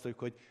azt tapasztaljuk,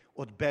 hogy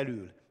ott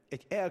belül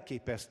egy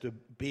elképesztő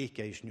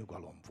béke és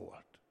nyugalom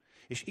volt.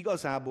 És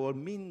igazából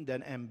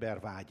minden ember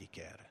vágyik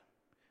erre.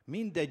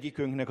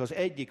 Mindegyikünknek az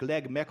egyik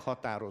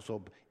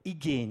legmeghatározóbb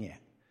igénye,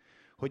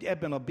 hogy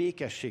ebben a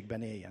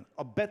békességben éljen.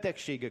 A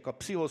betegségek, a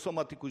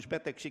pszichoszomatikus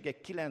betegségek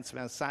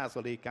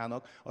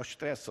 90%-ának a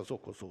stressz az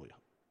okozója.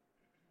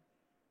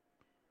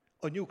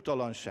 A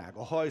nyugtalanság,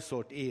 a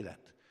hajszolt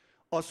élet,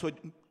 az,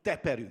 hogy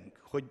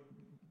teperünk, hogy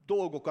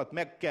dolgokat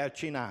meg kell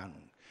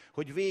csinálnunk,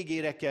 hogy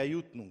végére kell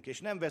jutnunk,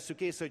 és nem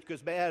vesszük észre, hogy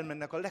közben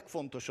elmennek a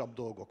legfontosabb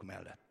dolgok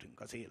mellettünk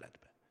az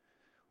életbe.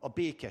 A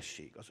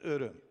békesség, az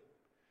öröm,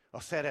 a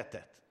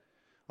szeretet,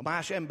 a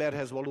más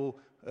emberhez való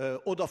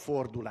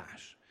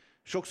odafordulás.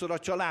 Sokszor a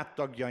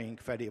családtagjaink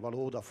felé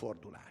való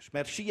odafordulás.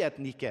 Mert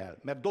sietni kell,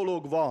 mert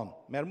dolog van,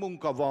 mert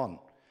munka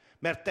van,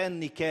 mert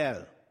tenni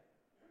kell.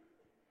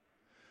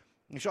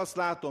 És azt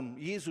látom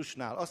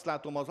Jézusnál, azt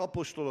látom az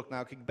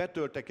apostoloknál, akik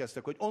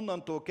betöltekeztek, hogy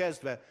onnantól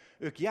kezdve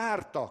ők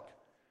jártak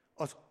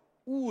az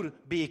Úr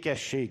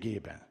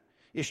békességében.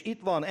 És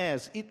itt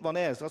van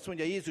ez, azt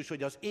mondja Jézus,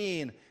 hogy az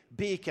én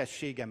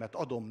békességemet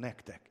adom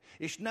nektek.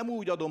 És nem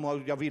úgy adom,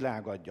 hogy a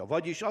világ adja.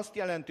 Vagyis azt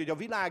jelenti, hogy a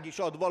világ is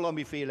ad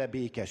valamiféle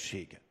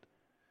békességet.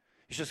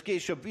 És ez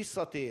később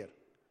visszatér.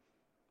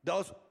 De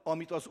az,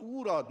 amit az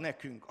Úr ad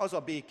nekünk, az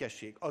a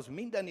békesség, az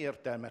minden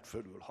értelmet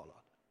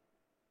fölülhalad.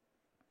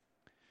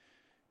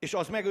 És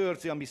az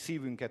megőrzi a mi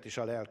szívünket és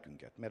a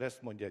lelkünket. Mert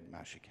ezt mondja egy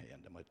másik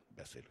helyen, de majd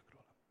beszélünk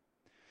róla.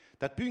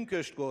 Tehát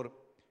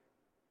pünköstkor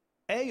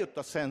eljött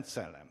a Szent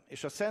Szellem,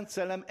 és a Szent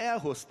Szellem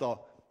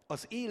elhozta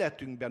az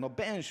életünkben, a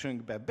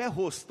bensőnkbe,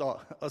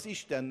 behozta az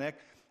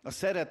Istennek a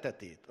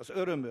szeretetét, az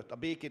örömöt, a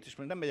békét, és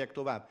most nem megyek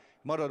tovább,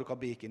 maradok a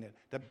békénél.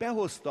 De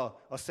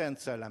behozta a Szent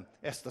Szellem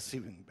ezt a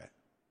szívünkbe.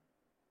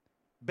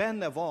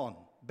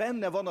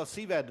 Benne van a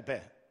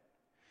szívedbe.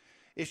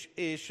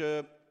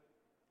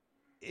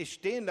 És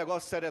tényleg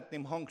azt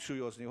szeretném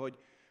hangsúlyozni,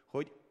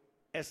 hogy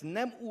ez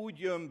nem úgy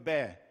jön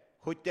be,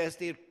 hogy te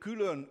ezért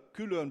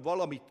külön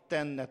valamit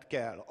tenned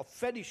kell. A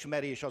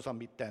felismerés az,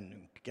 amit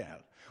tennünk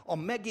kell. A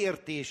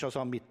megértés az,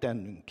 amit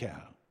tennünk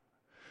kell.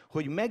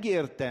 Hogy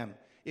megértem,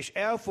 és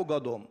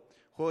elfogadom,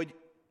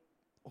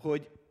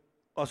 hogy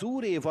az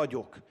Úré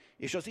vagyok,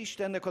 és az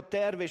Istennek a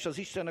terve és az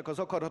Istennek az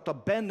akarata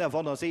benne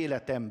van az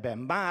életemben,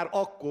 már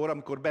akkor,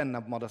 amikor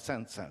bennem van a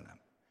Szent Szellem.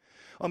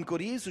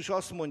 Amikor Jézus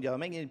azt mondja,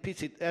 megint egy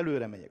picit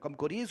előre megyek,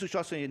 amikor Jézus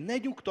azt mondja, hogy ne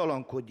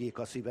nyugtalankodjék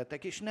a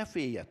szívetek, és ne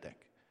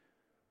féljetek.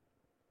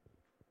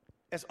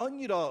 Ez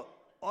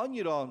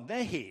annyira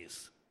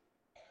nehéz,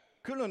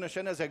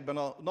 különösen ezekben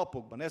a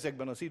napokban,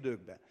 ezekben az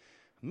időkben.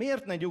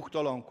 Miért ne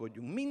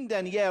nyugtalankodjunk?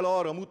 Minden jel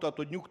arra mutat,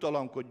 hogy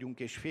nyugtalankodjunk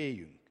és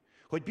féljünk.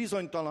 Hogy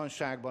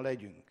bizonytalanságban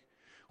legyünk.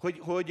 Hogy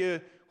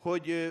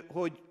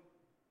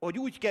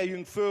úgy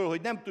keljünk föl,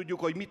 hogy nem tudjuk,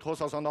 hogy mit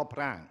hoz az a nap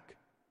ránk.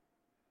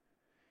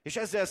 És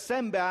ezzel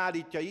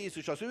szembeállítja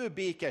Jézus az ő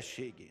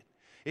békességét.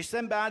 És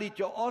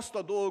szembeállítja azt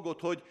a dolgot,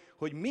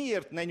 hogy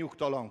miért ne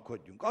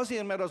nyugtalankodjunk.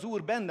 Azért, mert az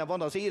Úr benne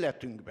van az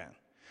életünkben.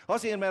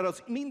 Azért, mert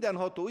az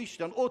mindenható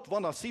Isten ott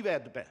van a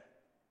szívedben.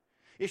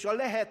 És a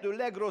lehető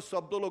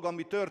legrosszabb dolog,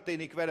 ami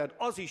történik veled,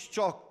 az is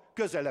csak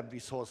közelebb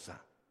visz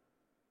hozzá.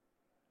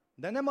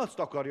 De nem azt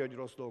akarja, hogy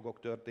rossz dolgok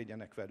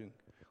történjenek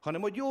velünk,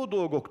 hanem hogy jó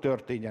dolgok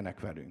történjenek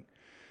velünk.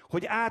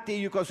 Hogy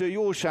átéljük az ő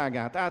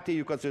jóságát,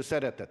 átéljük az ő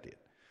szeretetét.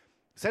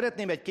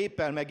 Szeretném egy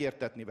képpel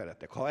megértetni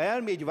veletek. Ha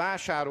elmégy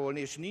vásárolni,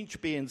 és nincs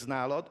pénz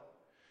nálad,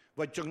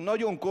 vagy csak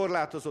nagyon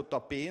korlátozott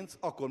a pénz,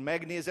 akkor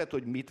megnézed,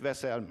 hogy mit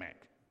veszel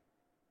meg.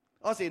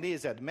 Azért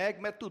nézed meg,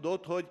 mert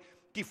tudod, hogy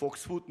ki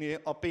fogsz futni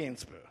a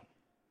pénzből.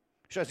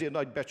 És ezért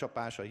nagy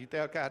becsapás a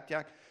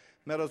hitelkártyák,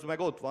 mert az meg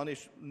ott van,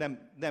 és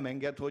nem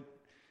enged,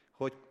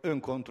 hogy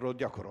önkontrollt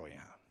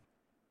gyakoroljál.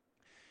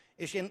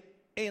 És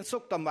én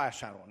szoktam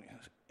vásárolni.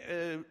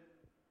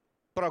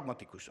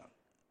 Pragmatikusan.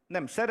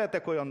 Nem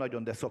szeretek olyan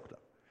nagyon, de szoktam.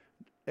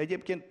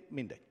 Egyébként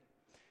mindegy.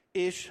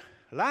 És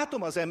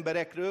látom az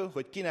emberekről,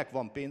 hogy kinek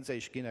van pénze,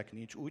 és kinek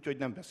nincs, úgy, hogy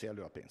nem veszi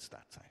elő a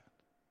pénztárcáját.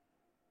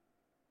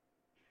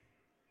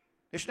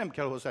 És nem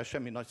kell hozzá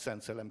semmi nagy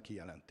Szent Szellem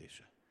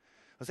kijelentése.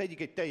 Az egyik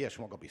egy teljes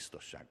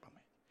magabiztosságban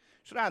megy.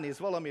 És ránéz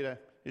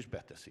valamire, és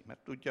beteszi,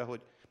 mert tudja,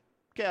 hogy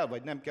kell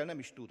vagy nem kell, nem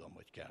is tudom,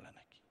 hogy kell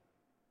neki.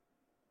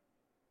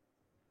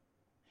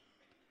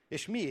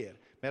 És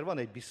miért? Mert van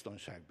egy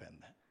biztonság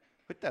benne,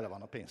 hogy tele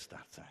van a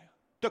pénztárcája.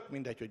 Tök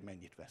mindegy, hogy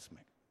mennyit vesz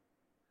meg.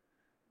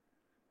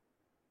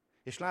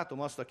 És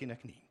látom azt,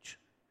 akinek nincs.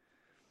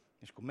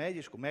 És akkor megy,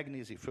 és akkor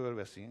megnézi,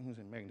 fölveszi,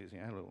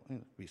 megnézi,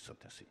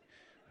 visszateszi.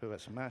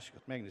 Fölveszi a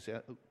másikat, megnézi,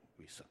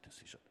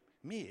 visszateszi.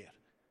 Miért?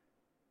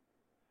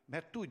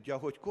 Mert tudja,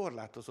 hogy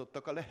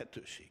korlátozottak a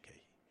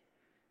lehetőségei.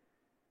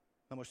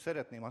 Na most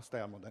szeretném azt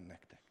elmondani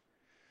nektek,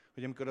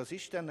 hogy amikor az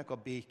Istennek a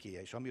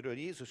békéje, és amiről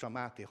Jézus a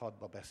Máté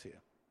 6-ba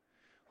beszél,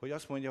 hogy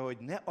azt mondja, hogy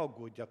ne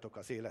aggódjatok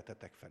az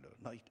életetek felől.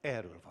 Na itt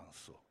erről van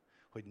szó,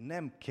 hogy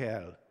nem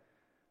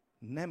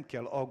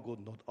kell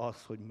aggódnod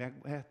az, hogy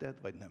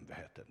megveheted, vagy nem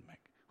veheted meg.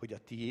 Hogy a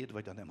tiéd,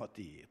 vagy a nem a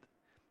tiéd.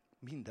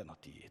 Minden a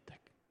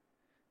tiétek.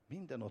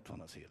 Minden ott van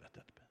az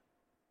életedben.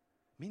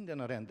 Minden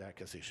a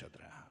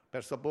rendelkezésedre áll.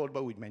 Persze a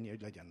boltba úgy menj,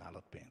 hogy legyen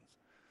nálad pénz.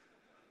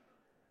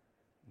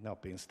 Ne a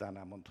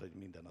pénztárnál mondd, hogy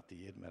minden a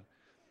tiéd, mert...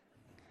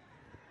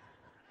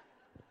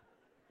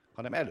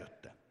 hanem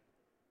előtte.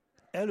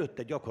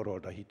 Előtte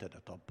gyakorold a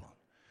hitedet abban,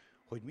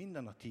 hogy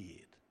minden a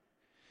tiéd.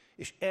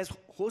 És ez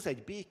hoz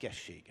egy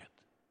békességet.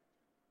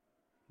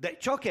 De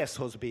csak ez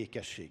hoz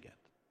békességet.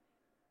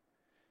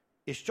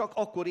 És csak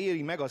akkor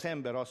éri meg az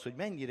ember azt, hogy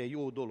mennyire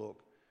jó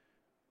dolog,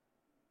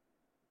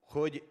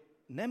 hogy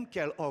nem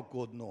kell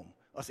aggódnom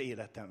az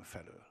életem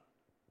felől.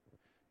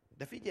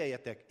 De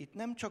figyeljetek, itt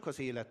nem csak az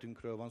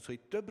életünkről van szó,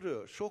 itt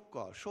többről,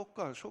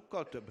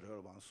 sokkal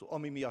többről van szó,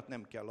 ami miatt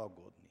nem kell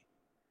aggódni.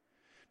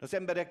 Az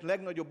emberek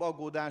legnagyobb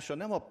aggódása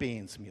nem a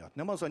pénz miatt,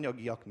 nem az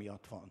anyagiak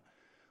miatt van,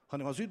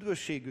 hanem az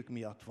üdvösségük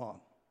miatt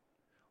van.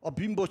 A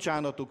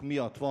bűnbocsánatuk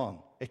miatt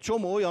van. Egy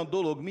csomó olyan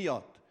dolog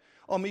miatt,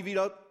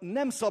 amivel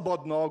nem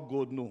szabadna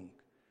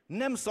aggódnunk.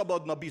 Nem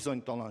szabadna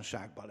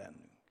bizonytalanságban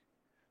lennünk.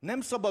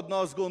 Nem szabadna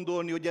azt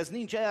gondolni, hogy ez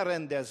nincs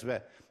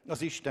elrendezve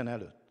az Isten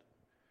előtt.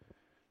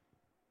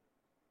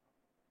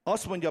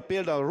 Azt mondja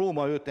például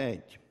Róma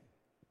 5.1.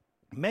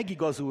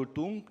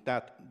 Megigazultunk,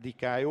 tehát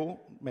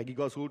dikájó,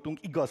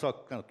 megigazultunk,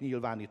 igazaknak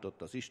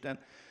nyilvánított az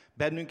Isten,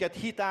 bennünket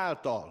hit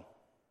által.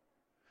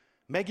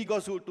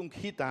 Megigazultunk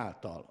hit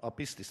által, a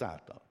pisztis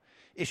által.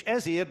 És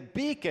ezért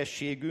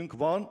békességünk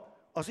van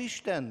az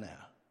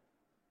Istennel.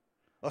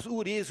 Az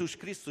Úr Jézus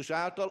Krisztus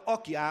által,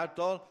 aki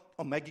által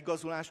a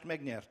megigazulást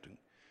megnyertünk.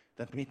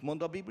 Tehát mit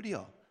mond a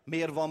Biblia?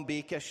 Miért van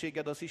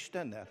békességed az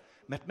Istennel?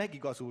 Mert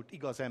megigazult,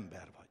 igaz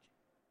ember vagy.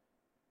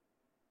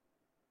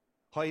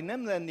 Ha én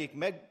nem lennék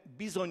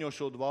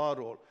megbizonyosodva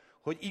arról,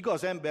 hogy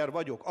igaz ember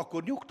vagyok,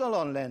 akkor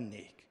nyugtalan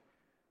lennék.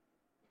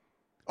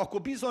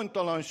 Akkor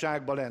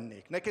bizonytalanságban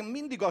lennék. Nekem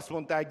mindig azt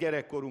mondták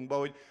gyerekkorunkban,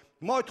 hogy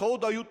majd, ha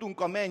oda jutunk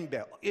a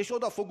mennybe, és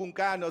oda fogunk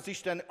állni az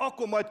Isten,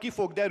 akkor majd ki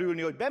fog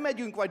derülni, hogy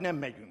bemegyünk, vagy nem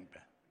megyünk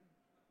be.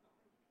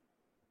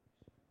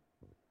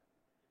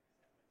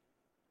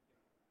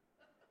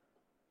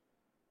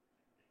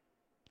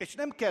 És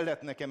nem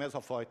kellett nekem ez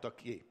a fajta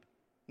kép.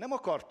 Nem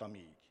akartam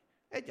így.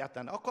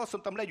 Egyáltalán. Akkor azt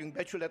mondtam, legyünk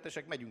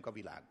becsületesek, megyünk a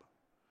világba.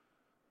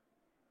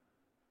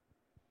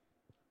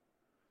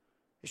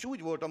 És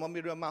úgy voltam,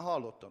 amiről már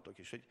hallottatok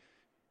is, hogy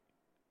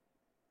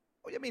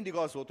ugye mindig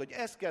az volt, hogy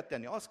ezt kell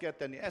tenni, azt kell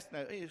tenni, ezt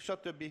ne,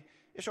 stb.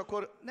 És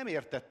akkor nem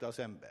értette az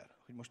ember,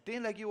 hogy most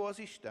tényleg jó az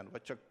Isten,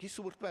 vagy csak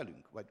kiszúrt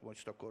velünk, vagy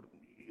most akkor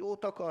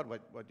jót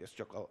akar, vagy ezt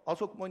csak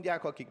azok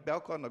mondják, akik be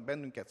akarnak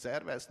bennünket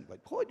szervezni, vagy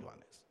hogy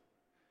van ez?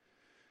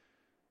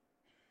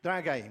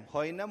 Drágáim,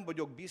 ha én nem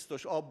vagyok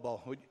biztos abba,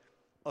 hogy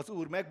az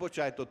Úr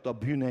megbocsájtotta a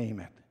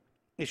bűneimet,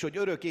 és hogy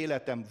örök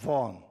életem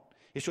van,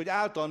 és hogy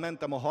által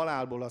mentem a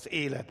halálból az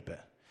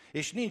életbe,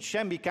 és nincs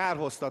semmi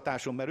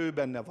kárhoztatásom, mert ő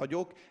benne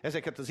vagyok,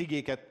 ezeket az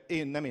igéket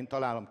én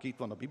találom ki, itt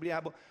van a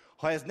Bibliában,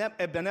 ha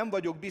ebben nem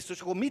vagyok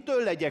biztos, akkor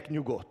mitől legyek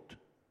nyugodt?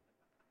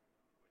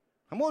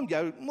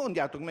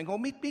 Mondjátok meg,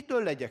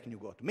 mitől legyek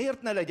nyugodt?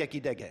 Miért ne legyek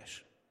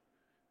ideges?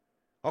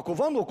 Akkor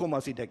van okom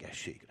az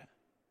idegességre.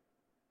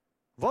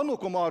 Van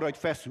okom arra, hogy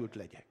feszült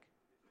legyek.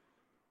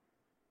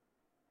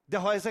 De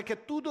ha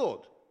ezeket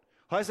tudod,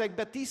 ha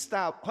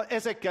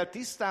ezekkel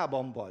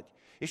tisztában vagy,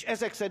 és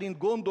ezek szerint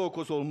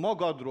gondolkozol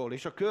magadról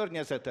és a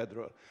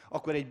környezetedről,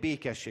 akkor egy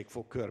békesség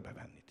fog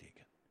körbevenni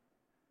téged.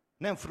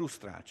 Nem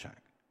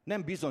frusztráltság,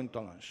 nem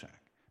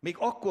bizonytalanság. Még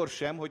akkor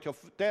sem, hogyha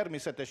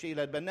természetes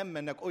életben nem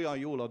mennek olyan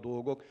jól a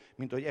dolgok,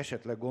 mint ahogy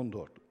esetleg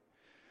gondoltuk.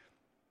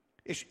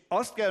 És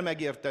azt kell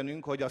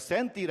megértenünk, hogy a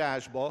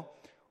Szentírásban,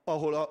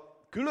 ahol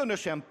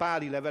különösen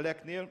Páli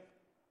leveleknél,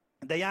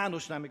 de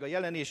Jánosnál, még a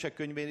Jelenések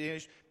könyvénél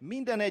is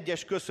minden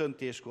egyes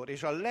köszöntéskor,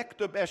 és a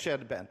legtöbb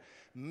esetben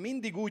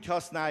mindig úgy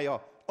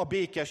használja a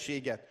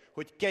békességet,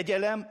 hogy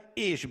kegyelem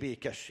és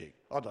békesség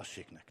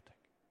adassék nektek.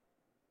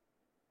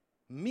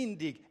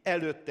 Mindig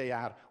előtte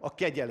jár a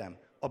kegyelem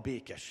a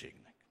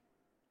békességnek.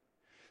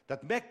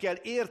 Tehát meg kell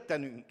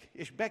értenünk,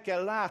 és be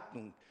kell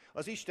látnunk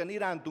az Isten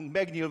irántunk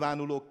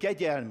megnyilvánuló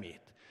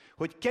kegyelmét,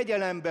 hogy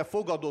kegyelembe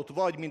fogadott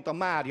vagy, mint a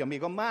Mária.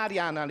 Még a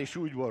Máriánál is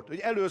úgy volt, hogy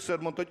először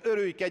mondta, hogy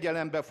örülj,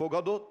 kegyelembe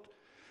fogadott,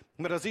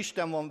 mert az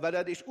Isten van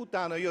veled, és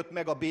utána jött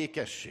meg a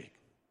békesség.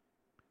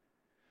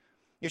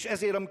 És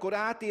ezért, amikor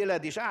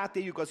átéled és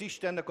átéljük az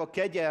Istennek a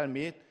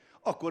kegyelmét,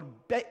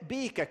 akkor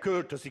béke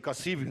költözik a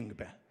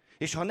szívünkbe.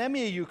 És ha nem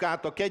éljük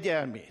át a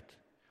kegyelmét,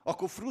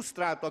 akkor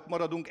frusztráltak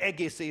maradunk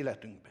egész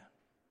életünkben.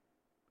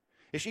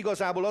 És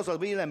igazából az a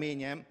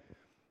véleményem,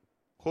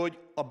 hogy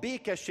a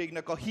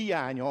békességnek a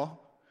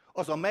hiánya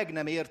az a meg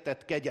nem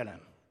értett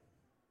kegyelem.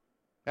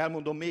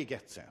 Elmondom még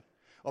egyszer.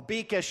 A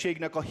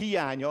békességnek a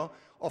hiánya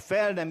a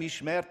fel nem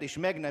ismert és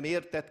meg nem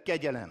értett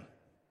kegyelem.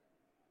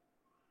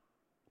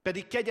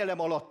 Pedig kegyelem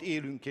alatt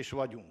élünk és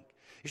vagyunk.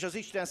 És az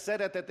Isten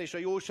szeretete és a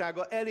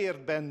jósága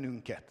elért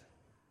bennünket.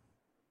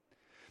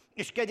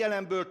 És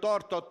kegyelemből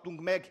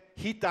tartattunk meg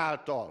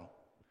hitáltal.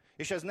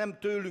 És ez nem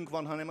tőlünk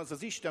van, hanem az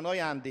az Isten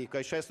ajándéka.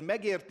 És ha ezt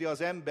megérti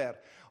az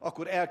ember,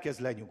 akkor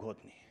elkezd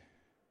lenyugodni.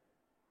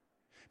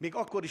 Még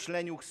akkor is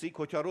lenyugszik,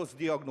 hogyha rossz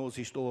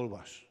diagnózist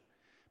olvas.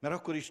 Mert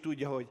akkor is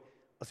tudja, hogy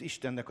az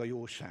Istennek a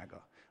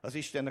jósága, az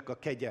Istennek a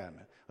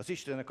kegyelme, az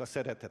Istennek a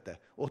szeretete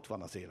ott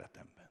van az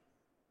életemben.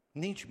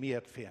 Nincs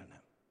miért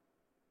félnem.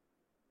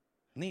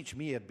 Nincs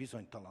miért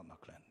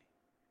bizonytalannak lenni.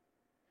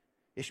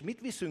 És mit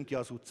viszünk ki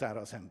az utcára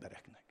az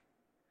embereknek?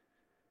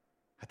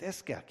 Hát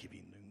ezt kell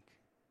kivinnünk.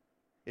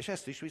 És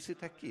ezt is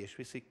viszitek ki, és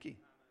viszik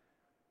ki.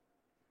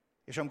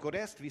 És amikor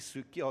ezt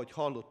visszük ki, ahogy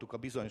hallottuk a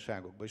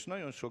bizonyságokban, és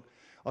nagyon sok,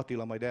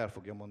 Attila majd el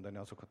fogja mondani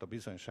azokat a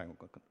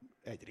bizonyságokat,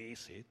 egy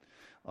részét,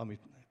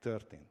 amit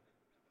történt.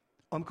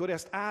 Amikor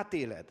ezt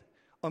átéled,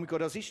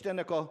 amikor az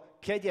Istennek a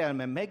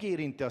kegyelme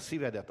megérinti a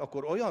szívedet,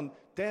 akkor olyan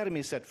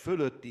természet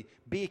fölötti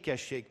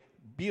békesség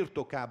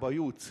birtokába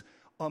jutsz,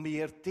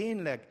 amiért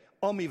tényleg,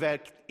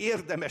 amivel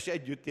érdemes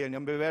együtt élni,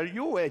 amivel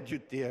jó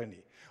együtt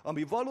élni,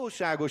 ami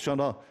valóságosan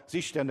az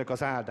Istennek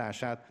az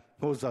áldását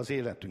hozza az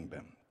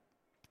életünkben.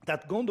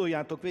 Tehát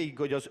gondoljátok végig,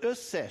 hogy az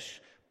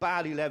összes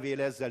páli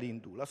levél ezzel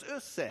indul. Az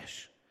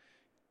összes.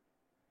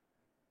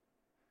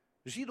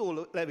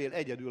 Zsidó levél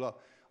egyedül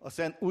a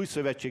Szent Új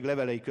Szövetség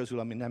levelei közül,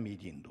 ami nem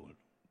így indul.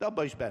 De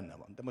abban is benne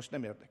van, de most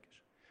nem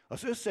érdekes.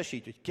 Az összes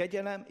így, hogy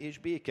kegyelem és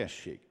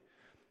békesség.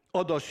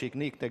 Adassék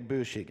néktek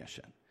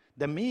bőségesen.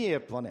 De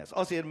miért van ez?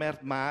 Azért,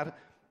 mert már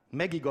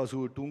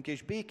megigazultunk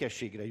és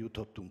békességre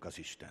jutottunk az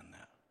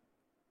Istennel.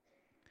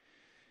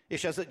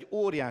 És ez egy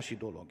óriási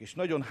dolog, és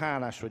nagyon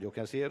hálás vagyok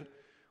ezért,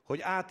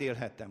 hogy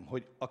átélhetem,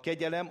 hogy a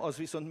kegyelem az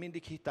viszont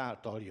mindig hit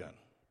által jön.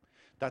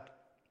 Tehát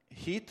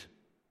hit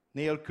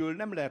nélkül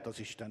nem lehet az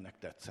Istennek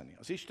tetszeni.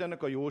 Az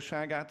Istennek a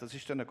jóságát, az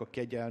Istennek a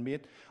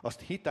kegyelmét,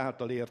 azt hit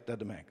által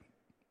érted meg.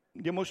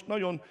 Ugye most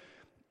nagyon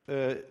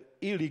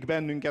illik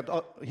bennünket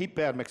a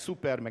hiper, meg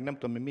szuper, meg nem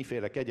tudom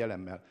miféle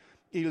kegyelemmel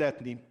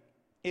illetni.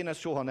 Én ezt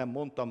soha nem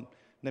mondtam,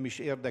 nem is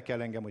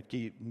érdekel engem, hogy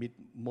ki mit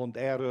mond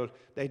erről,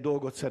 de egy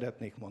dolgot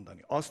szeretnék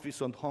mondani. Azt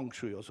viszont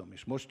hangsúlyozom,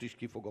 és most is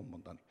ki fogom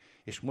mondani.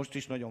 És most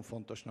is nagyon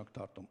fontosnak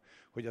tartom,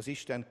 hogy az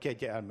Isten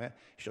kegyelme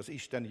és az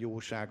Isten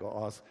jósága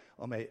az,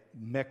 amely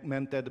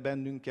megmentett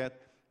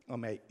bennünket,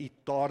 amely itt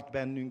tart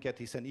bennünket,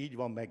 hiszen így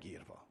van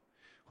megírva,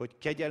 hogy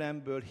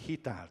kegyelemből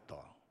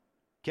hitáltal.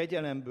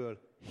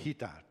 Kegyelemből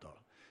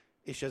hitáltal.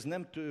 És ez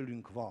nem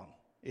tőlünk van,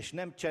 és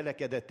nem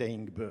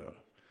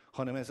cselekedeteinkből,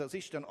 hanem ez az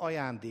Isten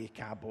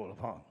ajándékából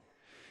van.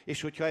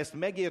 És hogyha ezt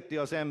megérti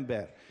az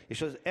ember,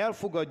 és az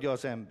elfogadja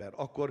az ember,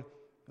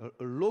 akkor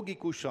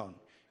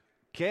logikusan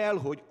kell,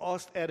 hogy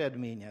azt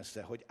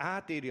eredményezze, hogy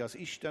átéri az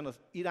Isten az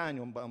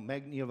irányomban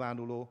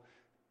megnyilvánuló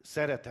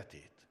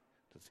szeretetét.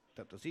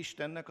 Tehát az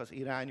Istennek az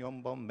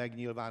irányomban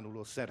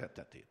megnyilvánuló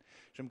szeretetét.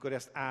 És amikor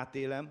ezt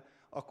átélem,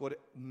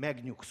 akkor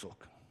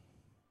megnyugszok.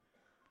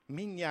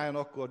 Mindnyájan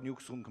akkor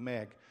nyugszunk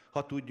meg,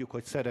 ha tudjuk,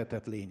 hogy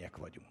szeretett lények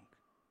vagyunk.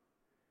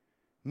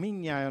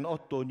 Mindnyájan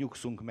attól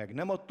nyugszunk meg.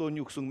 Nem attól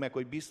nyugszunk meg,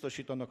 hogy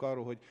biztosítanak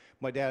arról, hogy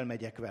majd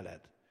elmegyek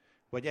veled.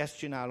 Vagy ezt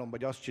csinálom,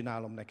 vagy azt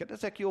csinálom neked.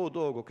 Ezek jó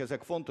dolgok,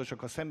 ezek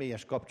fontosak a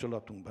személyes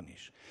kapcsolatunkban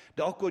is.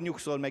 De akkor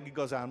nyugszol meg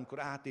igazán, amikor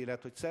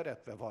átéled, hogy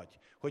szeretve vagy,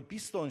 hogy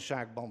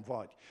biztonságban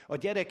vagy. A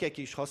gyerekek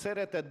is, ha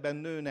szeretetben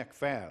nőnek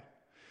fel,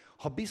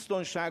 ha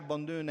biztonságban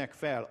nőnek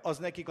fel, az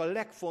nekik a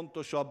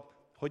legfontosabb,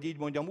 hogy így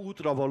mondjam,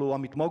 útravaló,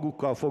 amit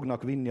magukkal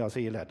fognak vinni az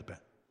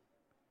életbe.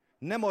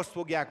 Nem azt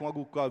fogják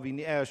magukkal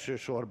vinni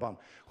elsősorban,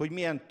 hogy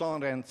milyen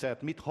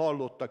tanrendszert, mit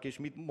hallottak és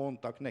mit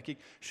mondtak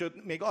nekik,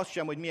 sőt, még azt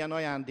sem, hogy milyen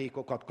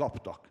ajándékokat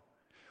kaptak,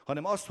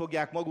 hanem azt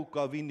fogják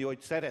magukkal vinni,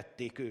 hogy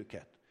szerették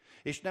őket.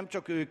 És nem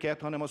csak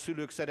őket, hanem a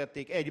szülők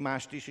szerették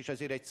egymást is, és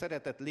ezért egy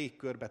szeretett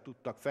légkörbe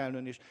tudtak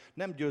felnőni, és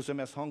nem győzöm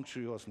ezt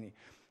hangsúlyozni,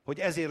 hogy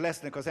ezért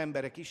lesznek az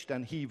emberek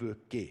Isten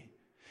hívőkké.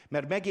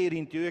 Mert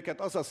megérinti őket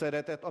az a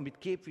szeretet, amit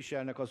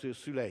képviselnek az ő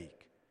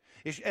szüleik.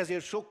 És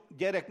ezért sok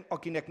gyerek,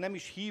 akinek nem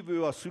is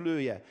hívő a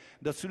szülője,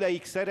 de a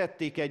szüleik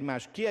szerették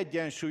egymást,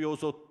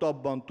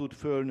 kiegyensúlyozottabban tud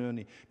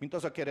fölnőni, mint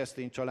az a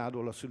keresztény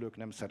családból a szülők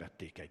nem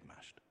szerették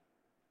egymást.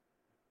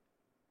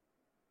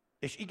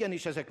 És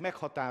igenis ezek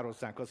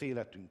meghatározzák az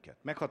életünket,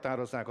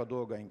 meghatározzák a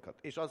dolgainkat.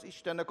 És az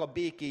Istennek a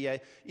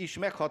békéje is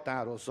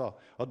meghatározza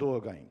a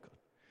dolgainkat.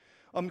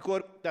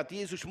 Tehát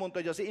Jézus mondta,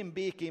 hogy az én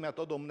békémet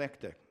adom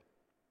nektek,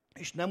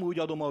 és nem úgy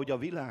adom, ahogy a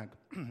világ,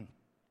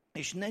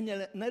 és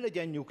ne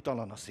legyen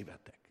nyugtalan a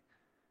szívetek.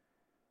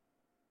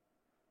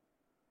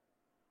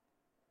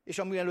 És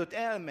amielőtt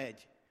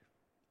elmegy,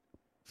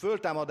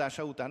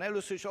 föltámadása után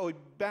először is, ahogy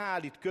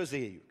beállít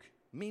közéjük,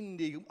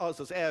 mindig az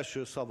az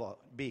első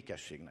szava,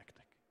 békesség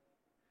nektek.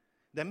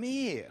 De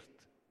miért?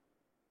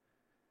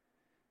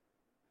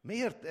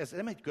 Miért? Ez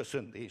nem egy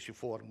köszöntési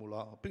formula.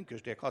 A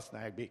pünkösdiek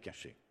használják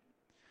békesség.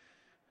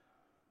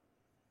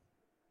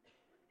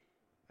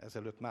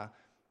 Ezelőtt már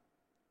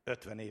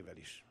 50 évvel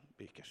is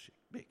békesség.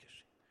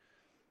 Békesség.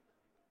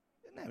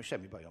 Nem,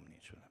 semmi bajom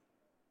nincs vele.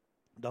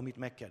 De amit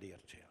meg kell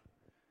értsél.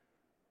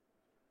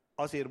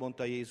 Azért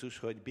mondta Jézus,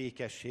 hogy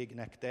békesség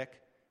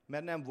nektek,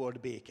 mert nem volt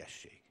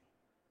békesség.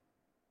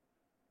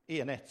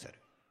 Ilyen egyszerű.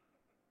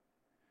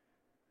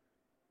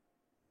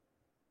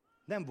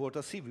 Nem volt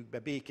a szívükbe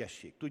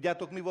békesség.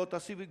 Tudjátok, mi volt a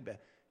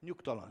szívükbe?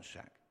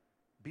 Nyugtalanság,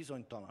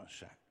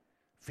 bizonytalanság,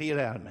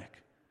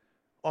 félelmek,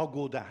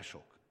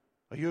 aggódások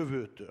a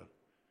jövőtől.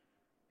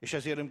 És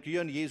ezért, amikor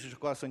jön Jézus,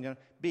 akkor azt mondja,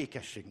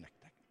 békesség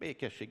nektek,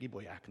 békesség,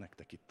 ibolyák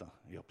nektek itt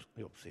a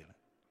jobb szélen.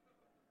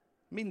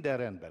 Minden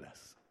rendben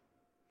lesz.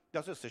 De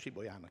az összes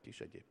ibolyának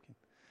is egyébként.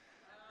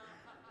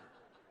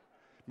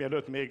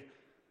 Mielőtt még...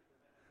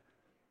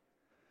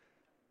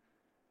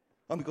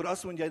 Amikor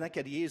azt mondja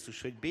neked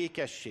Jézus, hogy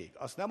békesség,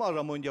 azt nem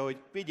arra mondja,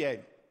 hogy figyelj,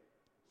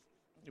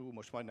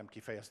 most majdnem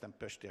kifejeztem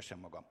pöstésen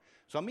magam.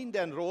 Szóval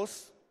minden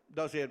rossz,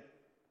 de azért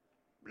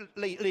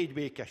légy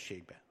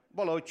békességbe.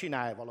 Valahogy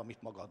csinálj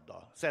valamit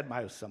magaddal. Szedd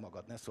már össze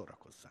magad, ne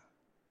szórakozzál.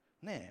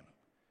 Nem.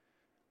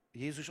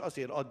 Jézus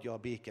azért adja a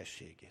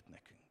békességét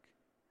nekünk.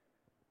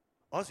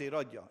 Azért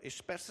adja,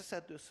 és persze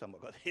szedd össze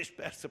magad, és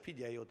persze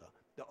figyelj oda,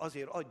 de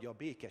azért adja a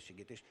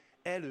békességét, és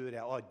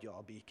előre adja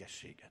a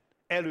békességet.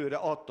 Előre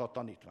adta a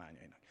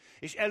tanítványainak.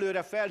 És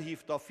előre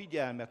felhívta a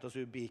figyelmet az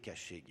ő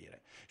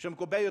békességére. És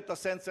amikor bejött a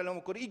Szent Szellem,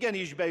 akkor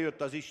igenis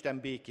bejött az Isten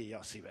békéje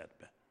a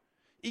szívedbe.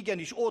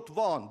 Igenis ott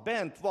van,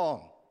 bent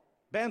van.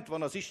 Bent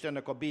van az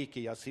Istennek a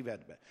békéje a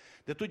szívedbe.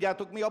 De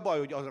tudjátok, mi a baj,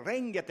 hogy a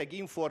rengeteg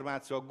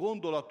információ a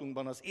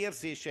gondolatunkban, az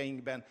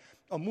érzéseinkben,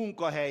 a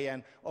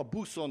munkahelyen, a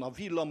buszon, a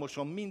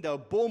villamoson,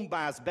 minden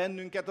bombáz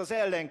bennünket az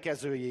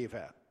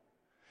ellenkezőjével.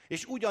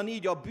 És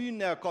ugyanígy a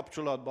bűnnel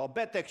kapcsolatban, a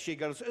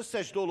betegséggel, az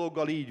összes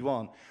dologgal így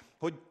van,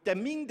 hogy te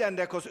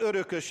mindennek az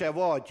örököse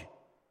vagy.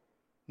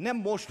 Nem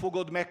most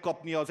fogod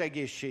megkapni az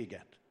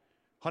egészséget,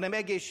 hanem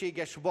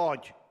egészséges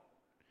vagy.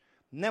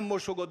 Nem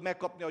most fogod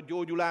megkapni a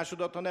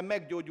gyógyulásodat, hanem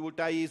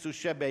meggyógyultál Jézus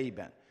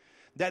sebeiben.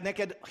 De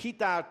neked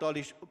hitáltal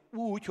is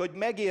úgy, hogy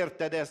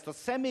megérted ezt a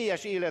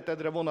személyes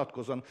életedre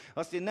vonatkozóan.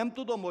 Azt én nem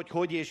tudom,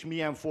 hogy és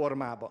milyen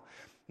formában.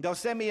 De a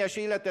személyes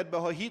életedben,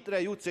 ha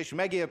hitre jutsz és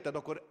megérted,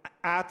 akkor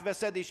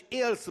átveszed és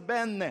élsz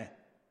benne.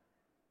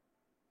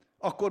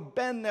 Akkor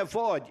benne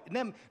vagy.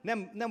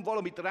 Nem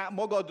valamit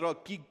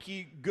magadra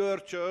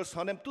kigörcsölsz,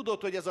 hanem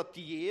tudod, hogy ez a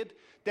tiéd,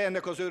 te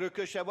ennek az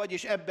örököse vagy,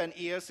 és ebben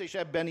élsz, és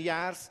ebben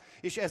jársz,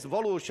 és ez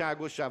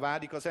valóságossá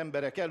válik az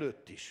emberek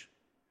előtt is.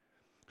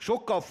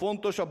 Sokkal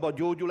fontosabb a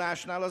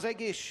gyógyulásnál az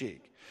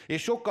egészség.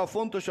 És sokkal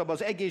fontosabb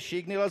az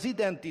egészségnél az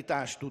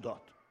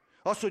identitástudat.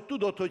 Az, hogy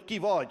tudod, hogy ki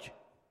vagy.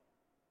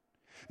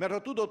 Mert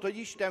ha tudod, hogy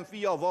Isten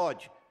fia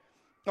vagy,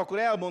 akkor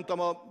elmondtam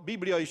a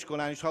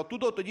bibliaiskolán is, ha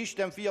tudod, hogy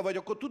Isten fia vagy,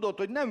 akkor tudod,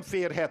 hogy nem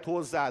férhet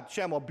hozzád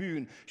sem a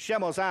bűn,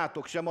 sem az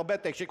átok, sem a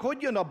betegség.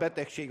 Hogy jön a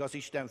betegség az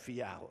Isten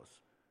fiához?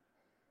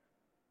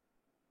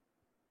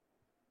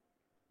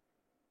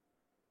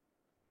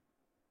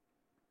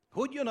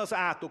 Hogy jön az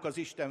átok az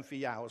Isten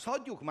fiához?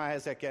 Hagyjuk már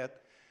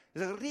ezeket.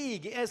 Ezek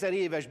régi, 1000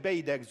 éves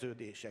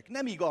beidegződések.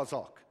 Nem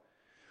igazak.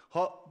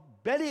 Ha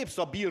belépsz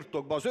a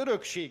birtokba, az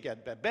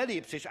örökségedbe,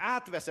 belépsz és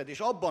átveszed, és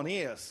abban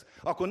élsz,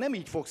 akkor nem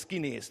így fogsz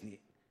kinézni.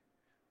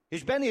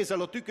 És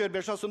benézel a tükörbe,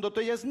 és azt mondod,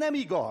 hogy ez nem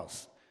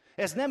igaz.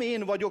 Ez nem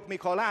én vagyok,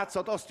 még ha a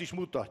látszat azt is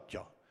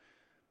mutatja.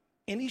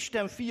 Én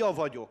Isten fia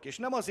vagyok, és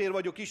nem azért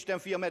vagyok Isten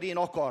fia, mert én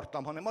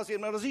akartam, hanem azért,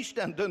 mert az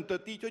Isten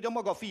döntött így, hogy a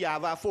maga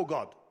fiává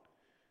fogad.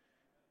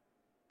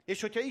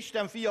 És hogyha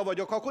Isten fia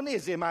vagyok, akkor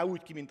nézzél már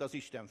úgy ki, mint az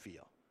Isten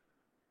fia.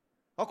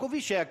 Akkor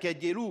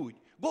viselkedjél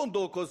úgy,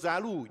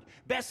 gondolkozzál úgy,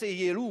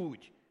 beszéljél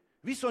úgy,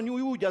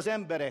 viszonyulj úgy az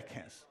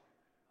emberekhez.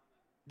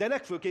 De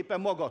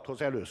legfőképpen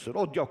magadhoz először,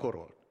 ott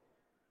gyakorold.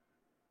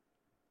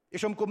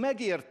 És amikor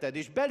megérted,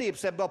 és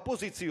belépsz ebbe a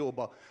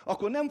pozícióba,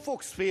 akkor nem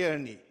fogsz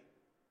félni.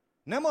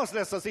 Nem az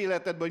lesz az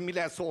életedben, hogy mi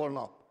lesz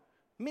holnap.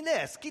 Mi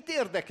lesz? Kit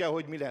érdekel,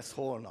 hogy mi lesz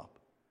holnap?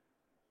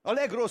 A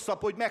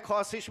legrosszabb, hogy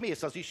meghalsz és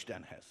mész az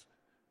Istenhez.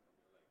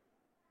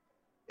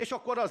 És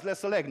akkor az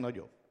lesz a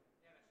legnagyobb.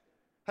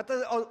 Hát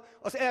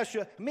az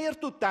első, miért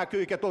tudták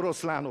őket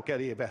oroszlánok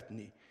elé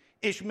vetni?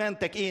 És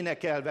mentek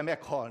énekelve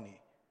meghalni.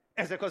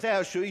 Ezek az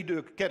első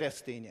idők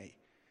keresztényei.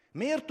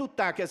 Miért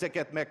tudták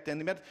ezeket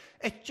megtenni? Mert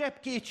egy csepp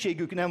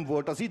kétségük nem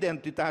volt az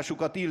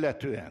identitásukat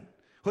illetően.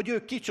 Hogy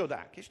ők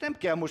kicsodák. És nem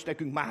kell most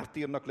nekünk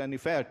mártírnak lenni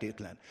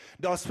feltétlen.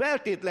 De az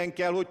feltétlen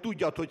kell, hogy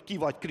tudjad, hogy ki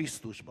vagy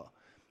Krisztusba.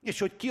 És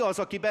hogy ki az,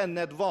 aki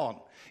benned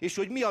van. És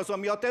hogy mi az,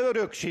 ami a te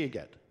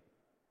örökséged.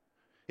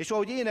 És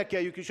ahogy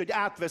énekeljük is, hogy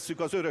átvesszük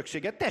az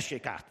örökséget,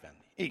 tessék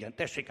átvenni. Igen,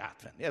 tessék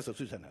átvenni. Ez az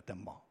üzenetem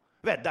ma.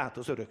 Vedd át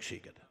az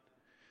örökségedet.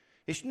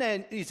 És ne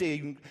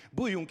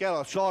bújjunk el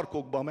a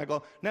sarkokba, meg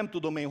a nem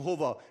tudom én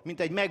hova, mint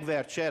egy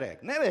megvert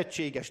sereg.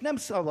 Nevetséges, nem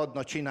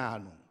szabadna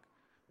csinálnunk.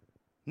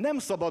 Nem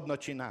szabadna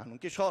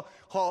csinálnunk. És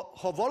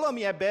ha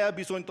valami ebbe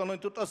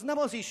elbizonytalanított, az nem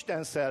az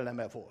Isten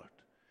szelleme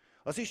volt.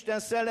 Az Isten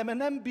szelleme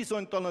nem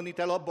bizonytalanít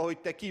el abba, hogy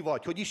te ki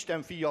vagy, hogy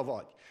Isten fia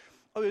vagy.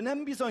 Ő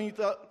nem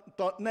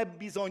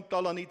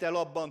bizonytalanít el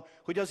abban,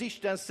 hogy az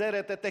Isten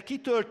szeretete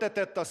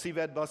kitöltetett a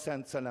szívedbe a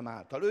Szent Szellem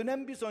által. Ő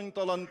nem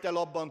bizonytalanít el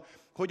abban,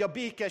 hogy a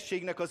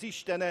békességnek az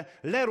Istene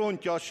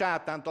lerontja a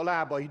sátánt a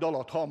lábaid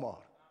alatt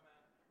hamar.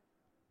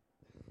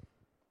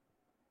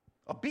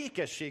 A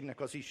békességnek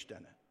az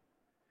Istene.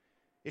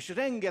 És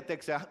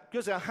rengetegszer,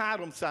 közel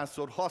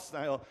 300-szor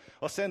használja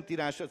a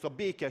Szentírás ezt a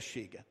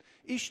békességet.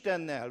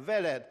 Istennel,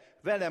 veled,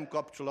 velem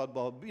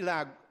kapcsolatban, a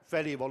világ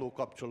felé való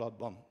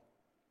kapcsolatban.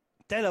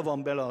 Tele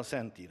van bele a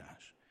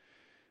Szentírás.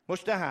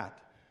 Most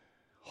tehát,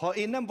 ha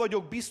én nem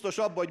vagyok biztos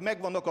abban, hogy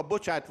megvannak a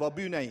bocsátva a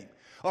bűneim,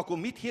 akkor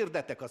mit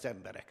hirdetek az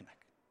embereknek?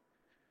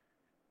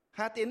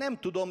 Hát én nem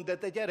tudom, de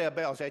te gyere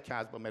be az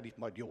egyházba, mert itt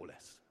majd jó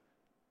lesz.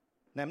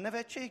 Nem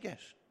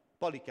nevetséges?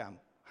 Palikám,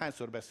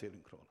 hányszor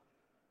beszélünk róla?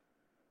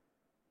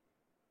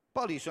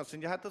 Pali is azt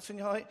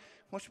mondja, hogy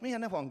most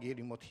milyen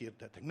evangéliumot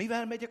hirdetek?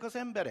 Mivel megyek az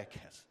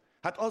emberekhez?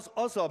 Hát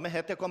azzal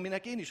mehetek,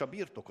 aminek én is a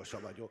birtokosa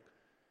vagyok.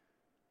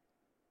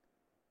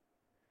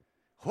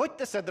 Hogy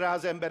teszed rá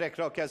az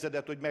emberekre a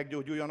kezedet, hogy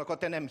meggyógyuljanak, ha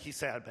te nem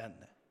hiszel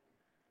benne?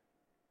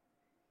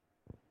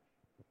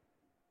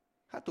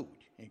 Hát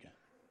úgy, igen.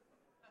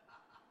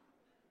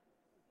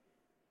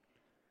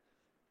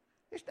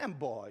 És nem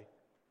baj.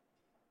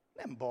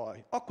 Nem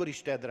baj. Akkor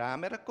is tedd rá,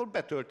 mert akkor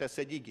betöltesz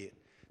egy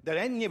igét. De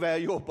ennyivel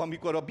jobb,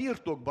 amikor a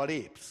birtokba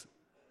lépsz.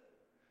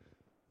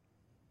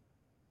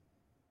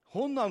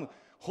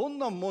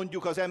 Honnan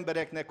mondjuk az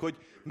embereknek, hogy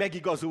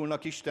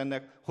megigazulnak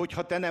Istennek,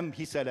 hogyha te nem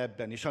hiszel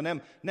ebben, és ha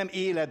nem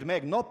éled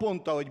meg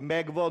naponta, hogy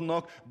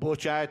megvannak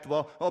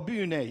bocsátva a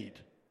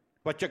bűneid?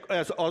 Vagy csak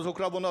ez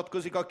azokra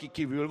vonatkozik, akik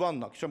kívül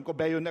vannak, és amikor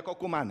bejönnek,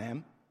 akkor már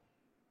nem.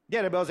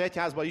 Gyere be az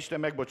egyházba, Isten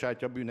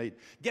megbocsátja a bűneid.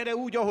 Gyere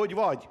úgy, ahogy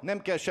vagy,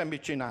 nem kell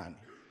semmit csinálni.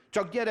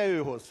 Csak gyere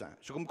ő hozzá.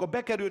 És amikor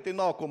bekerültél,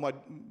 na akkor majd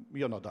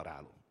jön a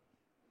daráló.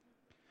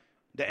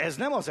 De ez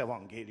nem az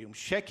evangélium,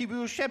 se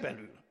kívül, se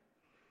belül.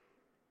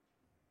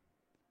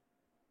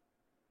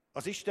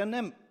 Az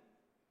Isten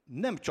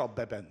nem csap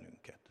be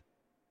bennünket.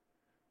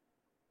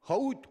 Ha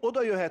úgy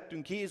oda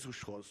jöhettünk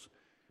Jézushoz,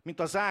 mint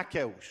a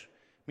Zákeus,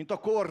 mint a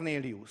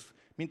Kornélius,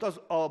 mint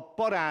a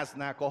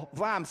paráznák, a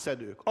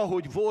vámszedők,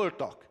 ahogy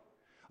voltak,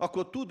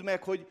 akkor tudd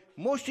meg, hogy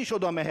most is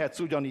oda mehetsz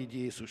ugyanígy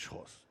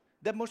Jézushoz.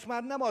 De most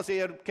már nem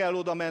azért kell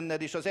oda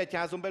menned, és az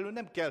egyházon belül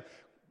nem kell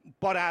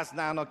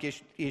paráznának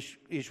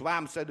és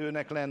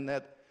vámszedőnek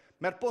lenned,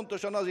 mert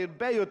pontosan azért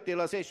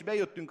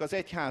bejöttünk az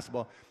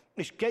egyházba,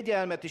 és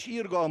kegyelmet és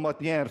irgalmat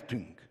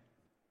nyertünk.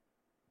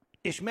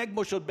 És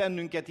megmosott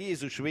bennünket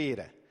Jézus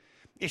vére.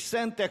 És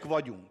szentek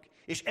vagyunk.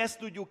 És ezt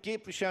tudjuk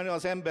képviselni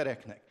az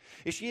embereknek.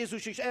 És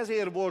Jézus is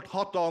ezért volt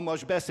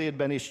hatalmas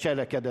beszédben és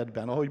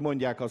cselekedetben, ahogy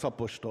mondják az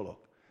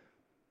apostolok.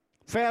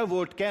 Fel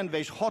volt kenve,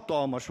 és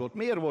hatalmas volt.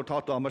 Miért volt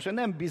hatalmas?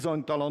 Nem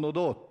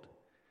bizonytalanodott.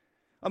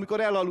 Amikor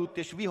elaludt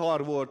és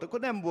vihar volt, akkor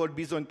nem volt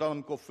bizonytalan,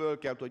 amikor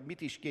fölkelt, hogy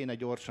mit is kéne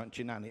gyorsan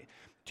csinálni.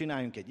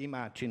 Csináljunk egy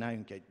imát,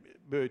 csináljunk egy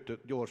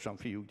böjtöt, gyorsan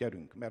fiúk,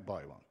 gyerünk, mert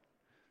baj van.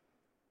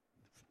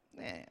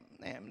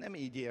 Nem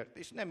így ért,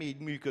 és nem így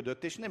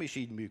működött, és nem is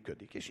így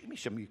működik, és mi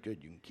sem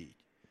működjünk így.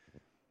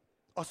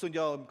 Azt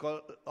mondja,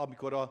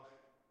 amikor a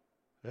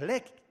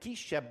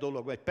legkisebb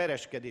dolog, vagy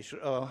pereskedés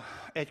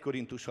 1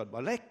 Korintusban,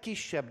 a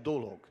legkisebb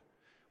dolog,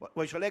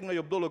 vagyis a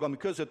legnagyobb dolog, ami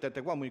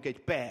közöttetek van, mondjuk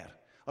egy per,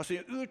 azt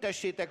mondja,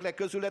 ültessétek le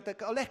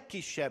közületek a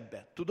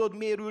legkisebbet. Tudod,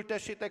 miért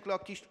ültessétek le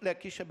a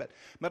legkisebbet?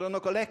 Mert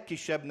annak a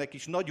legkisebbnek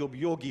is nagyobb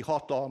jogi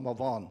hatalma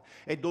van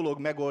egy dolog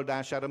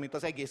megoldására, mint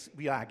az egész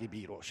világi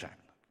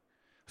bíróságnak.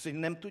 Azt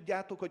mondja, nem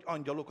tudjátok, hogy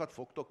angyalokat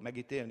fogtok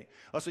megítélni?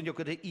 Azt mondja,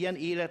 hogy ilyen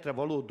életre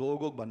való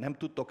dolgokban nem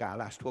tudtok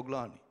állást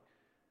foglalni.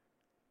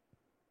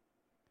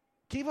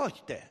 Ki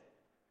vagy te?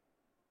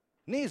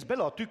 Nézd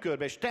bele a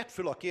tükörbe, és tedd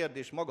föl a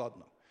kérdést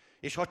magadnak.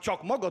 És ha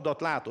csak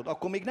magadat látod,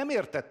 akkor még nem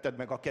értetted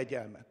meg a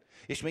kegyelmet.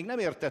 És még nem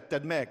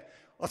értetted meg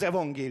az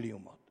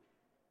evangéliumot.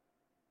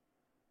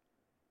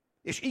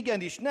 És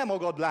igenis, ne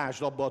magad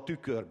lásd abba a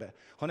tükörbe,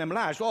 hanem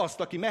lásd azt,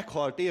 aki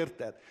meghalt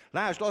érted.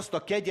 Lásd azt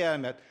a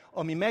kegyelmet,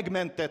 ami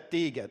megmentett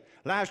téged.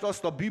 Lásd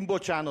azt a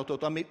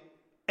bűnbocsánatot, ami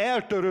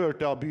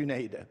eltörölte a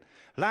bűneidet.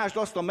 Lásd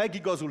azt a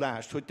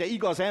megigazulást, hogy te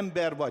igaz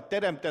ember vagy,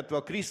 teremtetve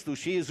a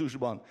Krisztus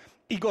Jézusban,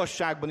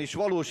 igazságban és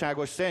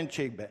valóságos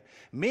szentségben.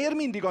 Miért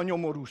mindig a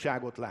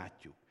nyomorúságot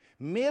látjuk?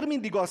 Miért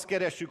mindig azt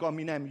keressük,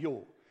 ami nem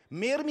jó?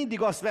 Miért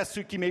mindig azt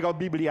vesszük ki még a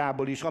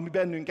Bibliából is, ami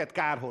bennünket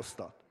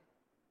kárhoztat?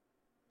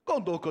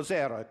 Gondolkozz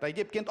el rajta,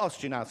 egyébként azt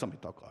csinálsz,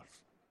 amit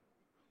akarsz.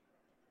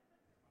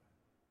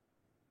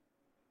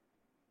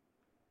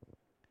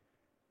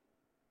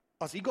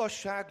 Az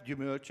igazság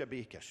gyümölcse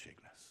békesség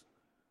lesz.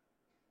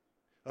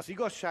 Az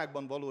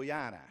igazságban való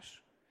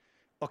járás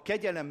a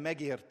kegyelem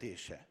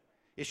megértése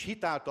és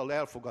hitáltal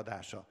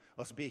elfogadása,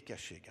 az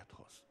békességet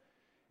hoz.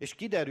 És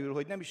kiderül,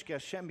 hogy nem is kell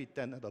semmit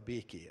tenned a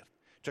békéért,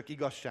 csak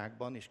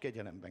igazságban és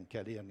kegyelemben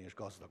kell élni és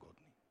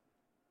gazdagodni.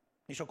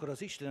 És akkor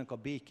az Istennek a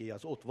békéje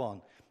az ott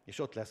van, és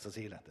ott lesz az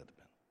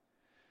életedben.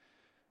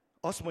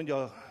 Azt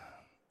mondja,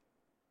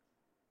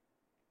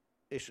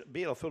 és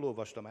Béla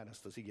felolvasta már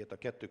ezt az igét, a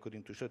 2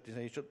 Korintus 5:14,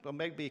 és a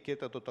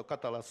megbékéltet, a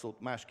katalasszót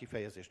más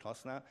kifejezést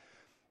használ,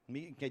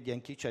 egy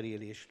ilyen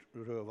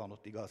kicserélésről van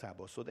ott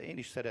igazából szó, de én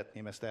is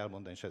szeretném ezt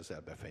elmondani, és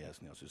ezzel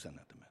befejezni az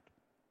üzenetemet.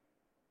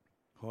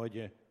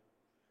 Hogy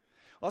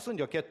azt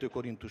mondja a 2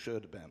 Korintus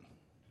 5-ben,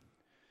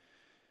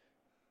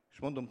 és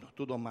mondom,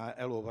 tudom már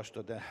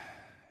elolvasta, de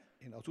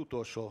én az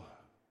utolsó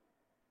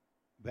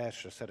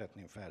versre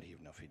szeretném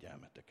felhívni a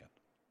figyelmeteket.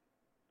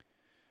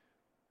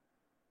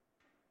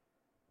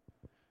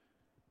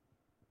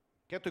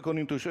 Kettő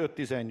Korintus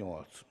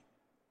 5:18.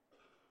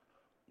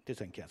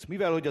 19.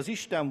 Mivel, hogy az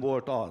Isten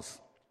volt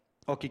az,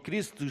 aki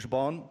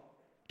Krisztusban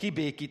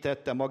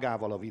kibékítette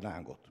magával a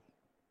világot,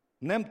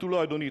 nem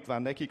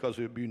tulajdonítván nekik az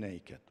ő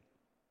bűneiket,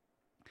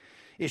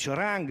 és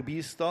ránk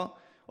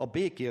bízta a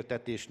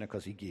békéltetésnek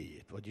az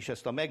igéjét, vagyis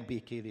ezt a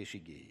megbékélés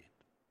igéjét.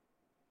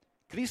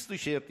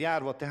 Krisztusért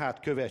járva tehát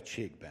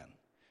követségben,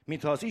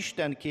 mintha az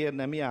Isten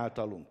kérne mi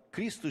általunk,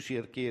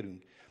 Krisztusért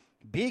kérünk,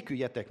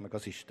 béküljetek meg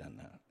az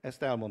Istennel.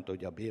 Ezt elmondta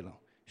ugye a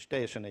Béla, és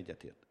teljesen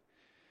egyetért.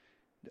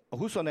 A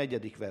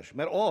 21. vers,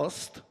 mert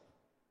azt,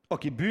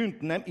 aki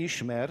bűnt nem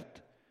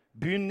ismert,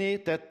 bűnné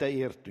tette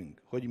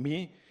értünk, hogy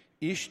mi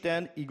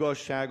Isten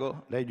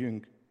igazsága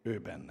legyünk ő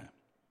benne.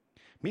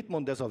 Mit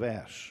mond ez a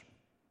vers?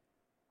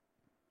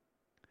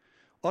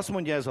 Azt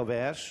mondja ez a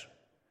vers,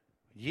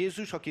 hogy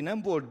Jézus, aki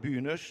nem volt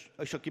bűnös,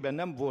 és akiben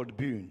nem volt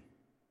bűn,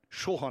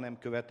 soha nem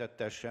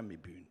követett el semmi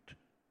bűnt.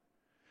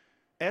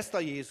 Ezt a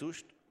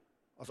Jézust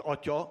az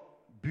Atya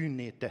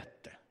bűnné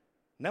tette.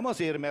 Nem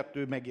azért, mert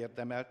ő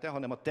megérdemelte,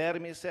 hanem a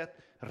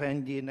természet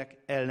rendjének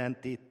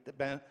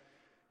ellentétben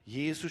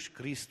Jézus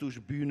Krisztus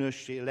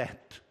bűnössé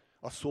lett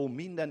a szó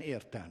minden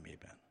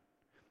értelmében.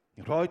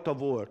 Rajta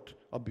volt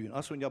a bűn.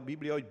 Azt mondja a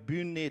Biblia, hogy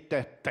bűnné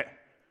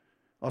tette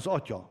az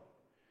Atya.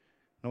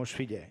 Na most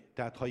figyelj,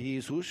 tehát ha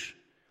Jézus,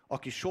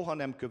 aki soha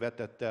nem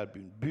követett el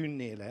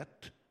bűnné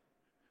lett,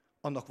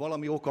 annak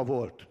valami oka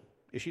volt.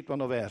 És itt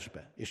van a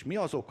versben. És mi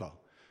az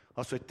oka?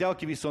 Az, hogy te,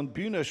 aki viszont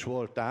bűnös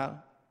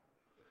voltál,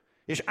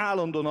 és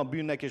állandóan a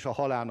bűnnek és a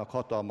halálnak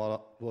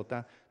hatalma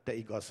voltál, te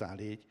igazzá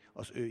légy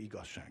az ő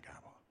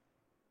igazságával.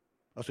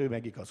 Az ő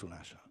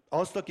megigazulásával.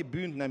 Azt, aki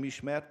bűnt nem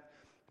ismert,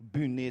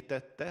 bűnné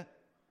tette,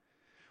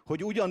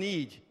 hogy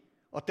ugyanígy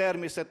a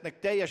természetnek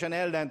teljesen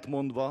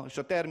ellentmondva, és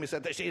a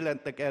természetes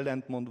életnek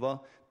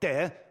ellentmondva,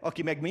 te,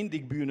 aki meg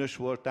mindig bűnös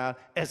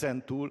voltál,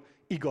 ezentúl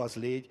igaz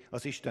légy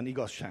az Isten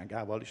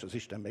igazságával és az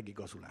Isten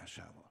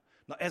megigazulásával.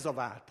 Na ez a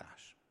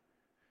váltás.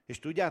 És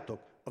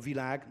tudjátok, a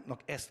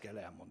világnak ezt kell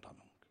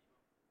elmondanunk.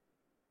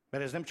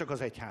 Mert ez nem csak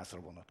az egyházra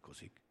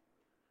vonatkozik,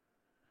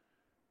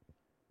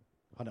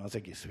 hanem az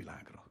egész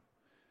világra.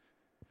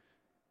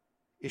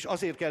 És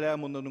azért kell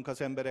elmondanunk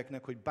az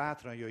embereknek, hogy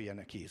bátran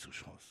jöjjenek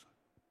Jézushoz.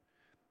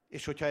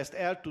 És hogyha ezt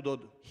el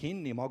tudod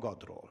hinni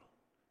magadról,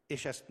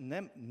 és ezt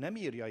nem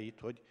írja itt,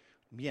 hogy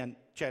milyen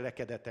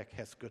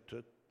cselekedetekhez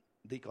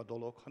kötődik a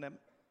dolog, hanem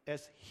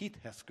ez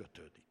hithez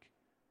kötődik.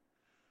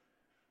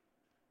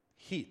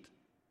 Hit.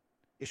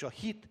 És a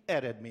hit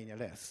eredménye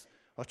lesz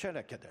a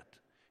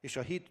cselekedet. És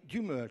a hit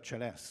gyümölcse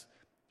lesz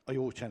a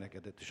jó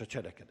cselekedet és a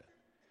cselekedet.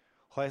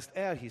 Ha ezt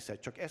elhiszed,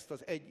 csak ezt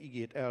az egy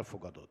igét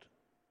elfogadod,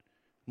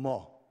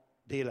 ma,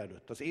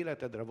 délelőtt, az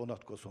életedre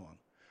vonatkozóan,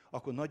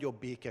 akkor nagyobb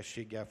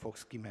békességgel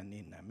fogsz kimenni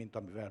innen, mint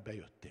amivel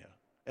bejöttél.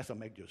 Ez a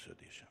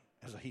meggyőződésem,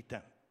 ez a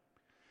hitem.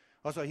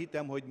 Az a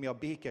hitem, hogy mi a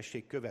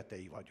békesség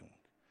követei vagyunk.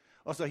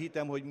 Az a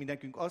hitem, hogy mi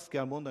nekünk azt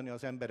kell mondani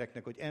az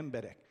embereknek, hogy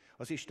emberek,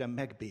 az Isten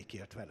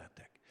megbékélt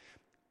veletek.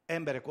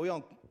 Emberek,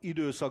 olyan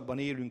időszakban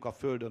élünk a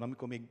Földön,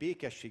 amikor még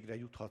békességre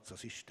juthatsz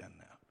az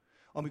Istennel.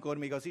 Amikor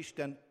még az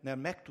Istennel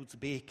meg tudsz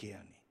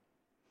békélni.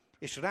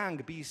 És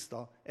ránk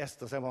bízta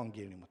ezt az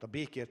evangéliumot, a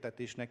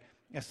békéltetésnek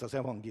ezt az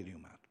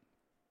evangéliumát.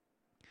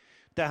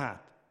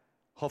 Tehát,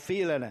 ha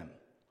félelem,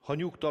 ha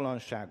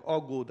nyugtalanság,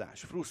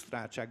 aggódás,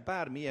 frusztráltság,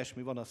 bármi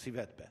ilyesmi van a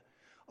szívedbe,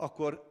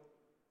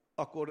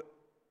 akkor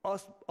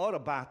arra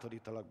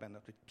bátorítalak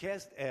benned, hogy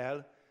kezd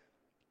el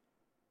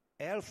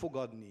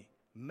elfogadni,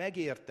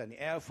 megérteni,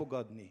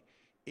 elfogadni,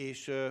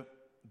 és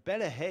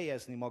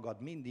belehelyezni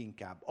magad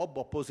mindinkább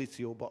abba a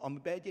pozícióba,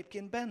 amiben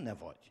egyébként benne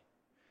vagy.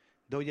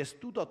 De hogy ezt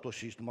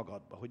tudatosítsd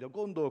magadba, hogy a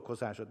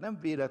gondolkozásod, nem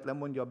véletlen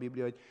mondja a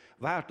Biblia, hogy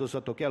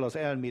változzatok el az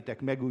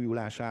elmétek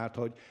megújulását,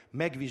 hogy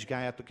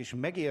megvizsgáljátok és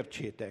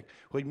megértsétek,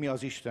 hogy mi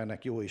az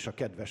Istennek jó és a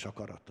kedves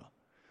akarata.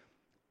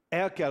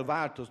 El kell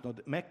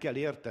változnod, meg kell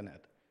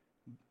értened,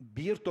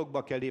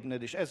 birtokba kell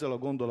lépned, és ezzel a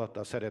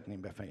gondolattal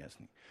szeretném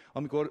befejezni.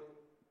 Amikor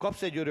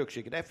kapsz egy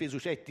örökséget,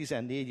 Efézus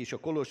 1.14 és a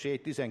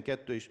Kolossé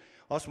 1.12 is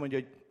azt mondja,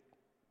 hogy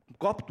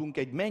kaptunk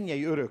egy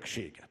mennyei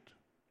örökséget.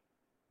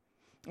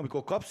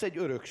 Amikor kapsz egy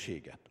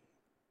örökséget,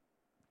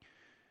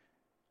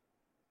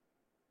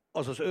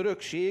 az az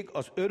örökség,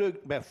 az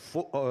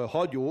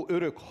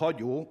örök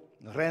hagyó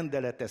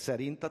rendelete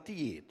szerint a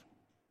tiéd.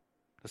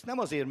 Ezt nem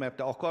azért, mert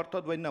te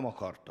akartad, vagy nem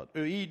akartad.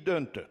 Ő így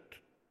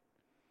döntött,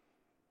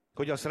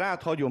 hogy azt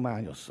rád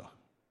hagyományozza.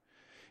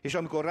 És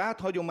amikor rád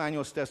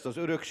hagyományozta ezt az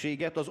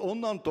örökséget, az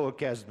onnantól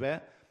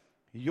kezdve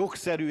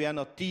jogszerűen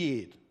a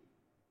tiéd.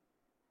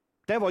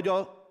 Te vagy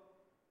a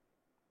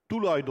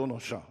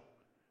tulajdonosa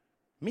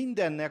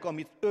mindennek,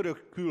 amit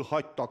örökül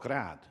hagytak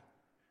rád.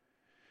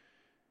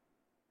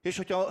 És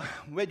hogyha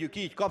vegyük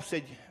így, kapsz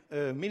egy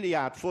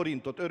milliárd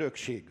forintot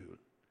örökségül,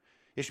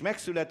 és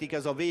megszületik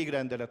ez a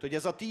végrendelet, hogy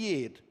ez a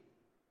tiéd.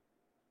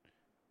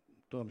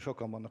 Tudom,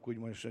 sokan vannak úgy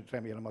mondani, hogy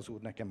remélem az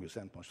Úr nekem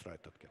üzent most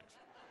rajtad keresztül.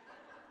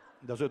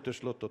 De az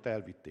 5-ös lottót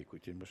elvitték,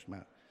 úgyhogy most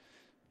már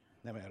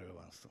nem erről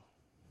van szó.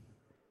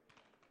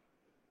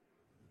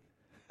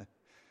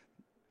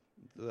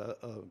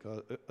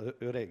 Az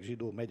öreg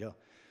zsidó megy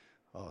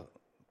a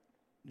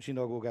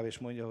zsinagógába, és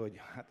mondja, hogy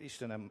hát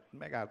Istenem,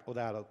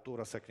 odáll a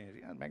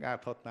tóraszekrény, hát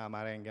megállhatnál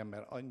már engem,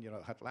 mert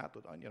annyira, hát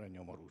látod, annyira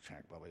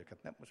nyomorultságban vagyok.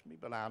 Hát nem, most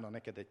miből állna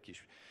neked egy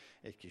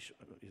kis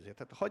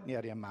hát hadd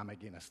nyerjem már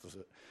meg én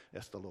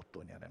ezt a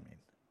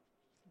lottónyereményt.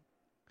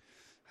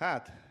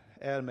 Hát,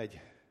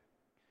 elmegy,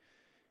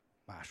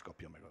 más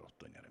kapja meg a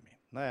lottónyereményt.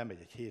 Na, elmegy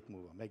egy hét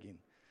múlva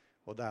megint,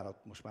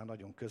 odáll, most már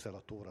nagyon közel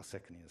a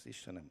tóraszekrény,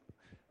 Istenem,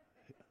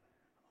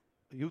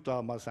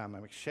 jutalmazzál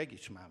meg,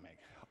 segíts már meg.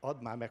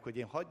 Add már meg, hogy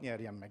én hadd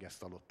nyerjem meg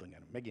ezt a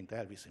lottónyereményt. Megint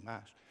elviszi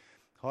más.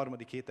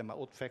 Harmadik héten már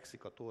ott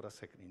fekszik a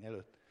tóraszekrény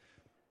előtt.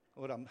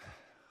 Uram,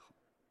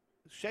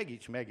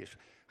 segíts meg, és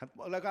hát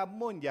legalább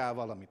mondjál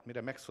valamit,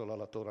 mire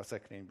megszólal a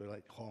tóraszekrényből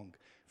egy hang.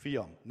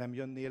 Fiam, nem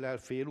jönnél el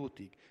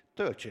félútig?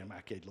 Töltsél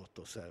már ki egy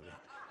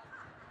lottószelvényt.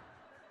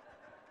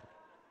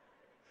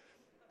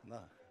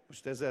 Na,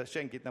 most ezzel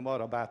senkit nem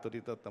arra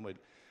bátorítottam,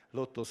 hogy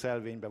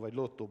lottószelvénybe vagy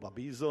lottóba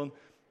bízzon,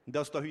 de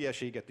azt a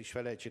hülyeséget is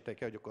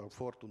felejtsétek el, hogy akkor a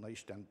Fortuna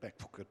Isten meg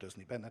fog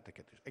kötözni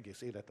benneteket, és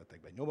egész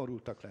életetekben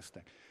nyomorultak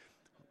lesznek.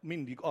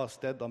 Mindig azt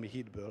tedd, ami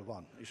hitből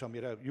van, és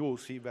amire jó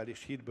szívvel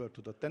és hitből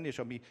tudod tenni, és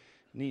ami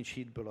nincs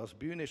hitből, az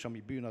bűn, és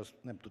ami bűn, az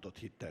nem tudod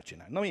hittel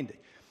csinálni. Na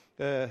mindegy.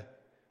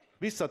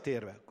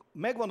 Visszatérve,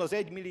 megvan az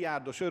 1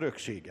 milliárdos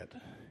örökséged,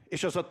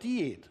 és az a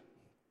tiéd.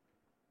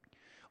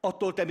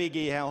 Attól te még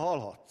éhen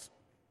halhatsz.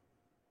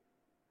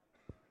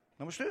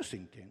 Na most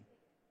őszintén.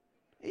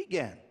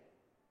 Igen.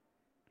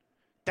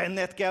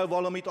 Tenned kell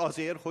valamit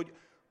azért, hogy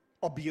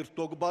a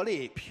birtokba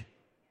lépj.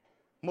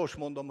 Most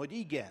mondom, hogy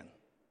igen.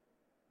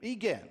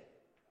 Igen.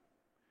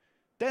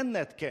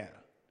 Tenned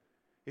kell.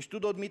 És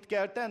tudod, mit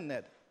kell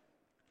tenned?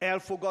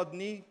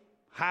 Elfogadni,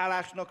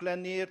 hálásnak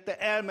lenni érte,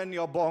 elmenni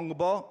a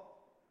bankba,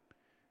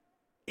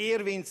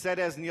 érvényt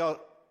szerezni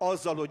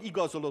azzal, hogy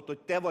igazolod, hogy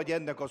te vagy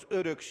ennek az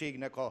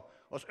örökségnek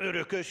az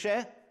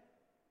örököse,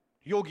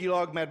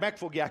 jogilag, mert meg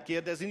fogják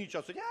kérdezni, nincs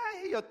az, hogy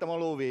én jöttem a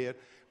lóvéért.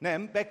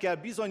 Nem, be kell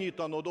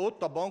bizonyítanod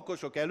ott a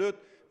bankosok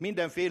előtt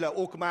mindenféle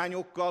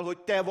okmányokkal, hogy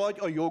te vagy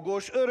a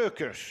jogos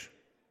örökös.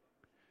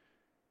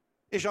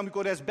 És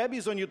amikor ezt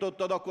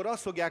bebizonyítottad, akkor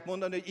azt fogják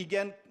mondani, hogy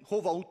igen,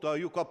 hova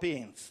utaljuk a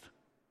pénzt.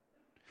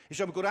 És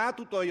amikor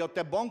átutalja a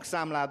te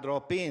bankszámládra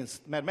a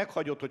pénzt, mert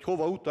meghagyod, hogy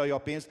hova utalja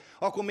a pénzt,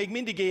 akkor még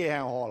mindig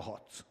éhen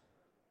halhatsz,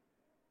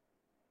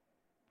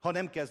 ha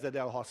nem kezded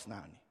el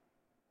használni.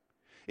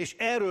 És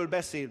erről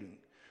beszélünk,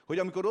 hogy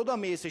amikor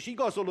odamész és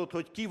igazolod,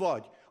 hogy ki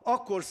vagy,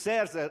 akkor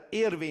szerzel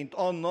érvényt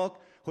annak,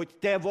 hogy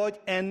te vagy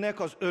ennek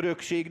az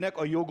örökségnek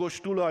a jogos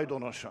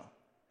tulajdonosa.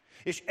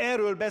 És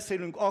erről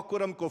beszélünk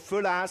akkor, amikor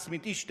fölállsz,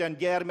 mint Isten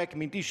gyermek,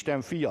 mint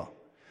Isten fia.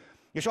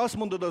 És azt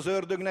mondod az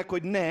ördögnek,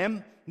 hogy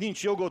nem,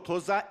 nincs jogod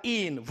hozzá,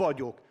 én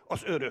vagyok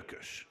az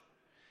örökös.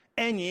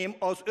 Enyém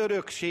az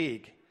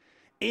örökség.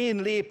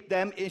 Én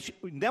léptem, és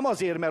nem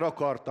azért, mert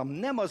akartam,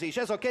 nem azért, és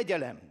ez a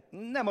kegyelem,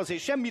 nem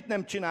azért, semmit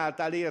nem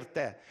csináltál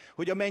érte,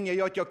 hogy a mennyei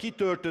Atya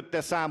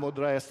kitöltötte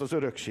számodra ezt az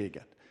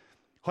örökséget,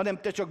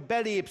 hanem te csak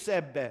belépsz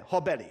ebbe, ha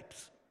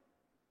belépsz.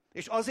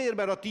 És azért,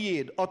 mert a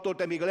tiéd, attól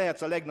te még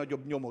lehetsz a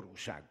legnagyobb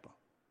nyomorúságban.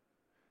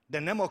 De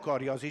nem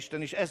akarja az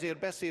Isten, és ezért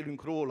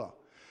beszélünk róla,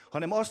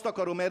 hanem azt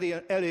akarom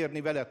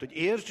elérni veled, hogy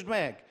értsd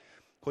meg,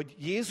 hogy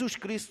Jézus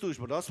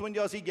Krisztusban azt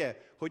mondja az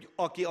ige, hogy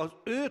aki az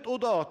őt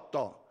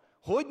odaadta,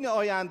 hogy ne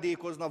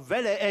ajándékozna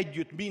vele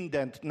együtt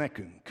mindent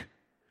nekünk.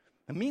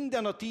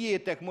 Minden a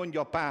tiétek,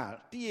 mondja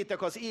Pál.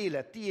 Tiétek az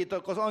élet,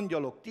 tiétek az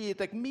angyalok,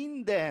 tiétek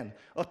minden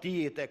a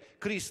tiétek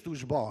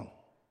Krisztusban.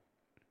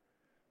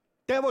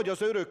 Te vagy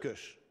az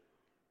örökös.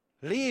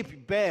 Lépj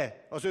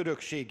be az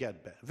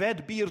örökségedbe.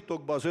 Vedd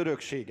birtokba az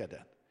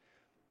örökségedet.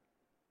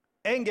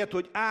 Engedd,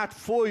 hogy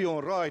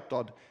átfoljon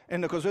rajtad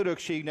ennek az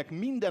örökségnek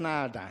minden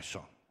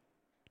áldása.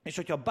 És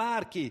hogyha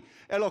bárki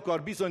el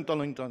akar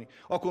bizonytalanítani,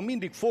 akkor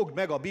mindig fogd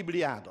meg a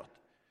Bibliádat.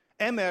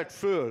 Emeld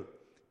föl,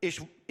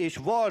 és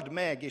vald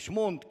meg, és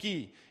mondd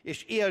ki,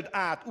 és éld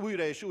át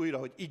újra és újra,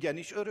 hogy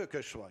igenis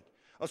örökös vagy.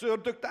 Az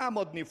ördög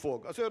támadni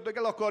fog, az ördög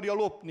el akarja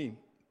lopni,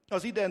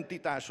 az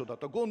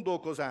identitásodat, a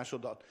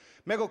gondolkozásodat,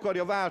 meg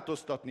akarja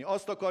változtatni.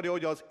 Azt akarja,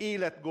 hogy az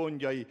élet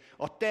gondjai,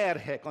 a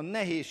terhek, a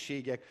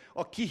nehézségek,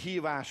 a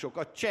kihívások,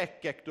 a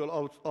csekkektől,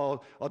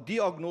 a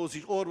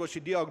diagnózis, orvosi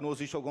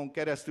diagnózisokon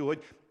keresztül,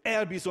 hogy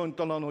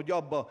elbizonytalanodj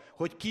abba,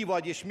 hogy ki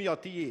vagy és mi a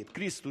tiéd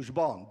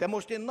Krisztusban. De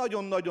most én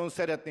nagyon-nagyon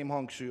szeretném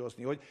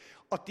hangsúlyozni, hogy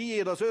a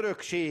tiéd az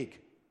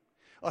örökség.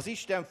 Az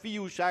Isten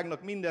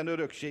fiúságnak minden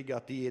öröksége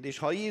a tiéd. És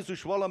ha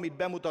Jézus valamit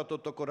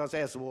bemutatott, akkor az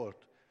ez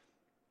volt.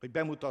 Hogy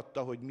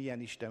bemutatta, hogy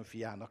milyen Isten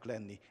fiának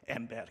lenni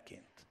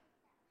emberként.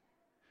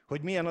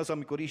 Hogy milyen az,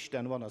 amikor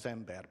Isten van az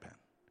emberben.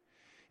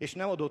 És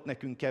nem adott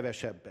nekünk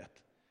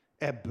kevesebbet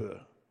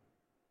ebből.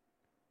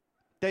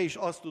 Te is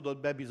azt tudod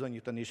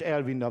bebizonyítani és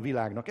elvinni a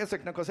világnak,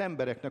 ezeknek az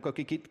embereknek,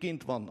 akik itt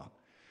kint vannak,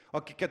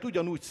 akiket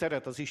ugyanúgy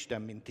szeret az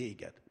Isten, mint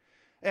téged.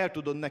 El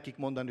tudod nekik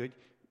mondani, hogy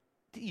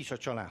ti is a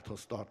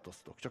családhoz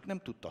tartoztok, csak nem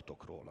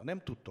tudtatok róla,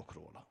 nem tudtok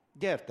róla.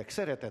 Gyertek,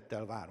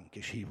 szeretettel várunk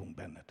és hívunk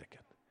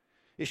benneteket.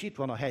 És itt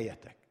van a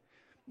helyetek.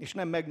 És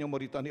nem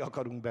megnyomorítani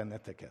akarunk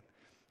benneteket,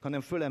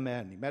 hanem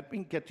fölemelni, mert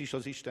minket is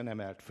az Isten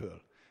emelt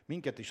föl.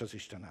 Minket is az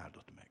Isten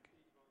áldott meg.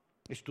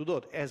 És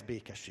tudod, ez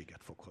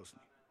békességet fog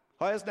hozni.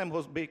 Ha ez nem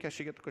hoz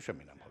békességet, akkor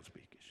semmi nem hoz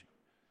békességet.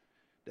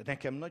 De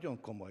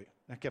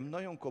nekem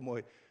nagyon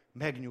komoly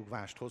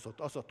megnyugvást hozott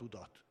az a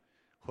tudat,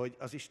 hogy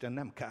az Isten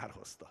nem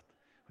kárhoztat,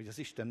 hogy az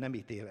Isten nem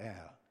ítél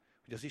el,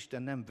 hogy az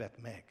Isten nem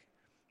vet meg.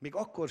 Még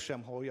akkor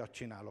sem, ha olyat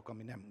csinálok,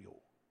 ami nem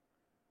jó.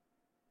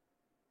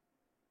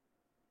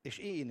 És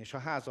én és a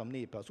házam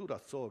népe az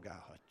Urat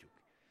szolgálhatjuk.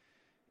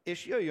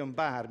 És jöjjön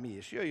bármi,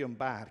 és jöjjön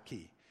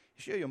bárki,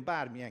 és jöjjön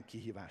bármilyen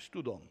kihívás.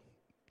 Tudom,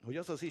 hogy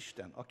az az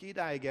Isten, aki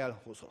idáig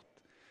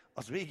elhozott,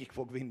 az végig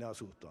fog vinni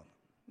az úton.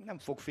 Nem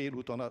fog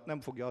félúton, nem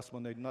fogja azt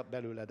mondani, hogy na,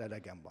 belőled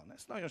elegem van.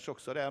 Ezt nagyon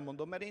sokszor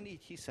elmondom, mert én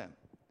így hiszem.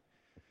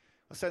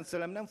 A Szent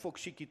Szellem nem fog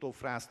sikító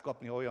frászt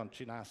kapni, ha olyan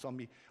csinálsz,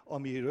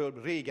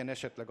 amiről régen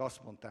esetleg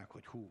azt mondták,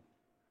 hogy hú.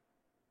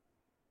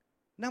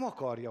 Nem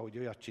akarja, hogy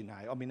olyat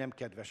csinálj, ami nem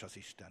kedves az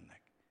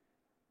Istennek.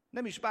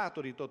 Nem is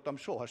bátorítottam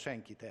soha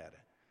senkit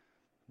erre.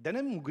 De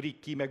nem ugrik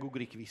ki, meg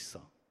ugrik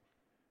vissza.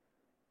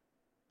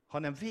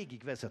 Hanem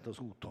végig vezet az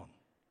úton.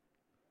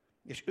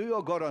 És ő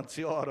a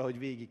garancia arra, hogy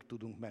végig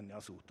tudunk menni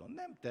az úton.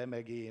 Nem te,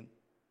 meg én.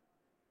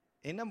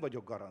 Én nem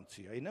vagyok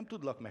garancia. Én nem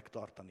tudlak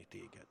megtartani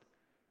téged.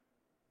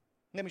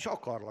 Nem is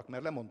akarlak,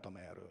 mert lemondtam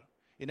erről.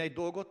 Én egy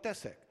dolgot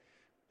teszek.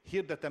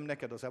 Hirdetem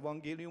neked az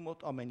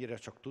evangéliumot, amennyire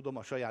csak tudom,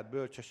 a saját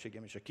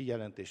bölcsességem és a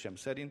kijelentésem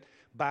szerint.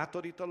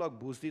 Bátorítalak,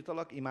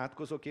 buzdítalak,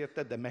 imádkozok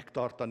érted, de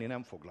megtartani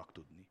nem foglak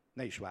tudni.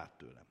 Ne is várd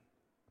tőlem.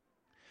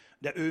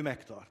 De ő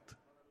megtart.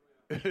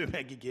 Ő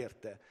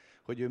megígérte,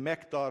 hogy ő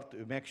megtart,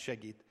 ő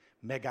megsegít,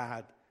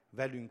 megáld,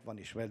 velünk van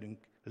és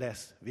velünk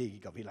lesz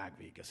végig a világ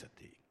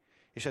végezetéig.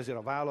 És ezért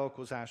a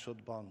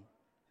vállalkozásodban,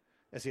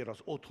 ezért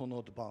az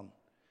otthonodban,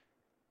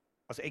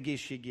 az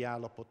egészségi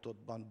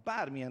állapotodban,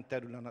 bármilyen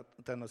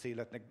területen az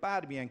életnek,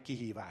 bármilyen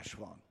kihívás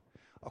van,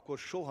 akkor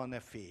soha ne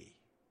félj.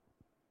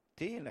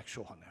 Tényleg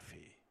soha ne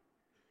félj.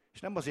 És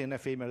nem azért ne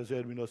félj, mert az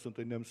Ervin azt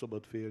mondta, hogy nem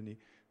szabad félni.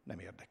 Nem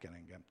érdekel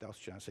engem, te azt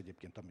csinálsz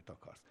egyébként, amit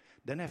akarsz.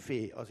 De ne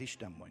félj, az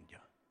Isten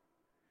mondja.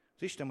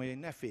 Az Isten mondja,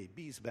 hogy ne félj,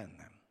 bízz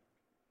bennem.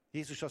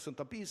 Jézus azt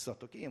mondta,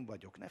 bízzatok, én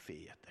vagyok, ne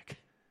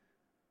féljetek.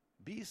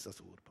 Bízz az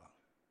Úrban.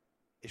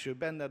 És ő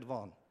benned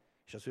van,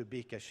 és az ő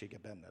békessége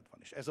benned van.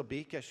 És ez a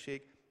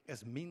békesség,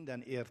 ez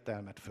minden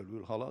értelmet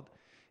fölülhalad,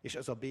 és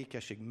ez a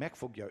békesség meg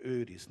fogja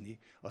őrizni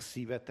a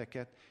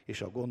szíveteket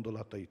és a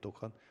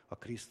gondolataitokat a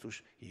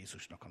Krisztus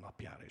Jézusnak a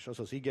napjára. És az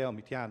az ige,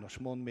 amit János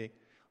mond még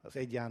az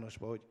 1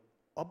 Jánosban, hogy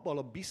abban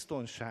a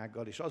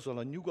biztonsággal és azzal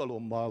a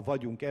nyugalommal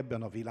vagyunk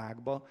ebben a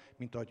világban,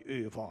 mint ahogy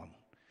ő van.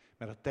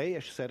 Mert a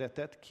teljes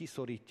szeretet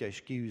kiszorítja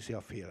és kiűzi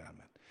a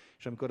félelmet.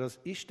 És amikor az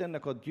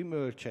Istennek a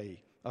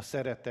gyümölcsei, a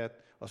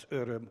szeretet, az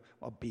öröm,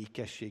 a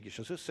békesség és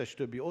az összes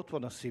többi ott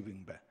van a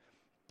szívünkben,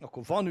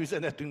 akkor van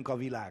üzenetünk a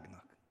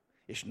világnak.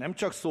 És nem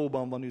csak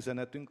szóban van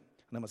üzenetünk,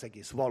 hanem az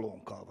egész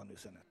valónkkal van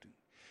üzenetünk.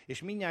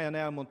 És mindnyájan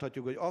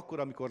elmondhatjuk, hogy akkor,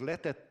 amikor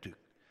letettük,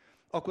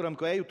 akkor,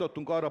 amikor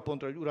eljutottunk arra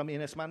pontra, hogy Uram,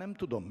 én ezt már nem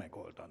tudom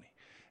megoldani.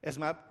 Ez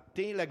már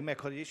tényleg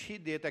meghal, és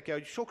higgyétek el,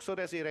 hogy sokszor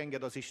ezért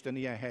enged az Isten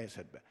ilyen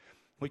helyzetbe.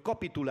 Hogy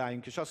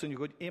kapituláljunk, és azt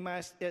mondjuk, hogy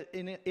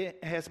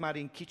ehhez már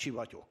én kicsi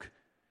vagyok.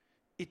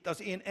 Itt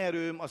az én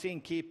erőm, az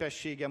én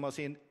képességem, az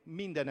én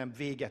mindenem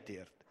véget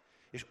ért.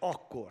 És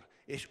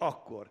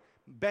akkor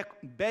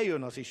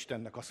bejön az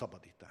Istennek a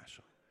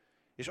szabadítása.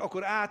 És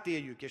akkor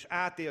átéljük, és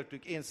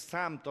átéltük, én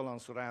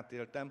számtalanszor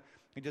átéltem,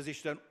 hogy az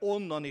Isten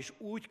onnan is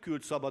úgy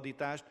küld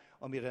szabadítást,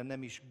 amire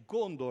nem is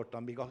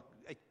gondoltam, még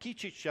egy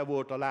kicsit se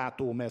volt a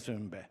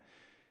látómezőmbe.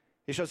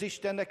 És az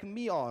Istennek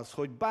mi az,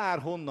 hogy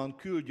bárhonnan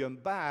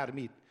küldjön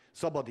bármit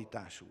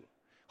szabadításul?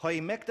 Ha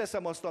én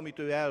megteszem azt, amit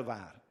ő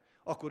elvár,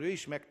 akkor ő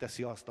is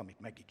megteszi azt, amit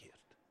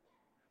megígért.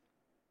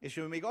 És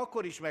ő még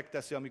akkor is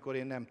megteszi, amikor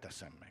én nem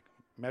teszem meg.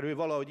 Mert ő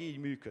valahogy így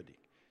működik.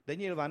 De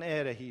nyilván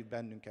erre hív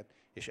bennünket,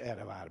 és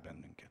erre vár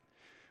bennünket.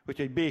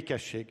 Úgyhogy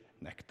békesség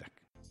nektek.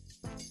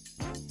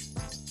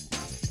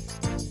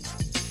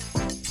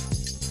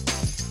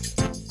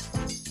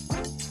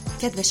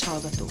 Kedves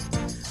hallgató!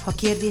 Ha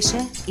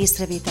kérdése,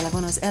 észrevétele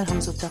van az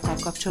elhangzottakkal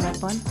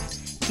kapcsolatban,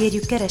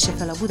 kérjük keresse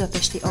fel a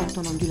Budapesti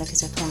Autonóm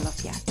Gyülekezet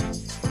honlapját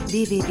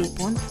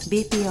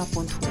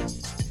www.bpa.hu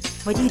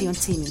vagy írjon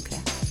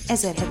címünkre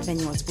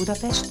 1078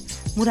 Budapest,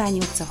 Murányi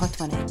utca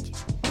 61.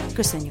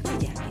 Köszönjük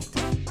figyelmét!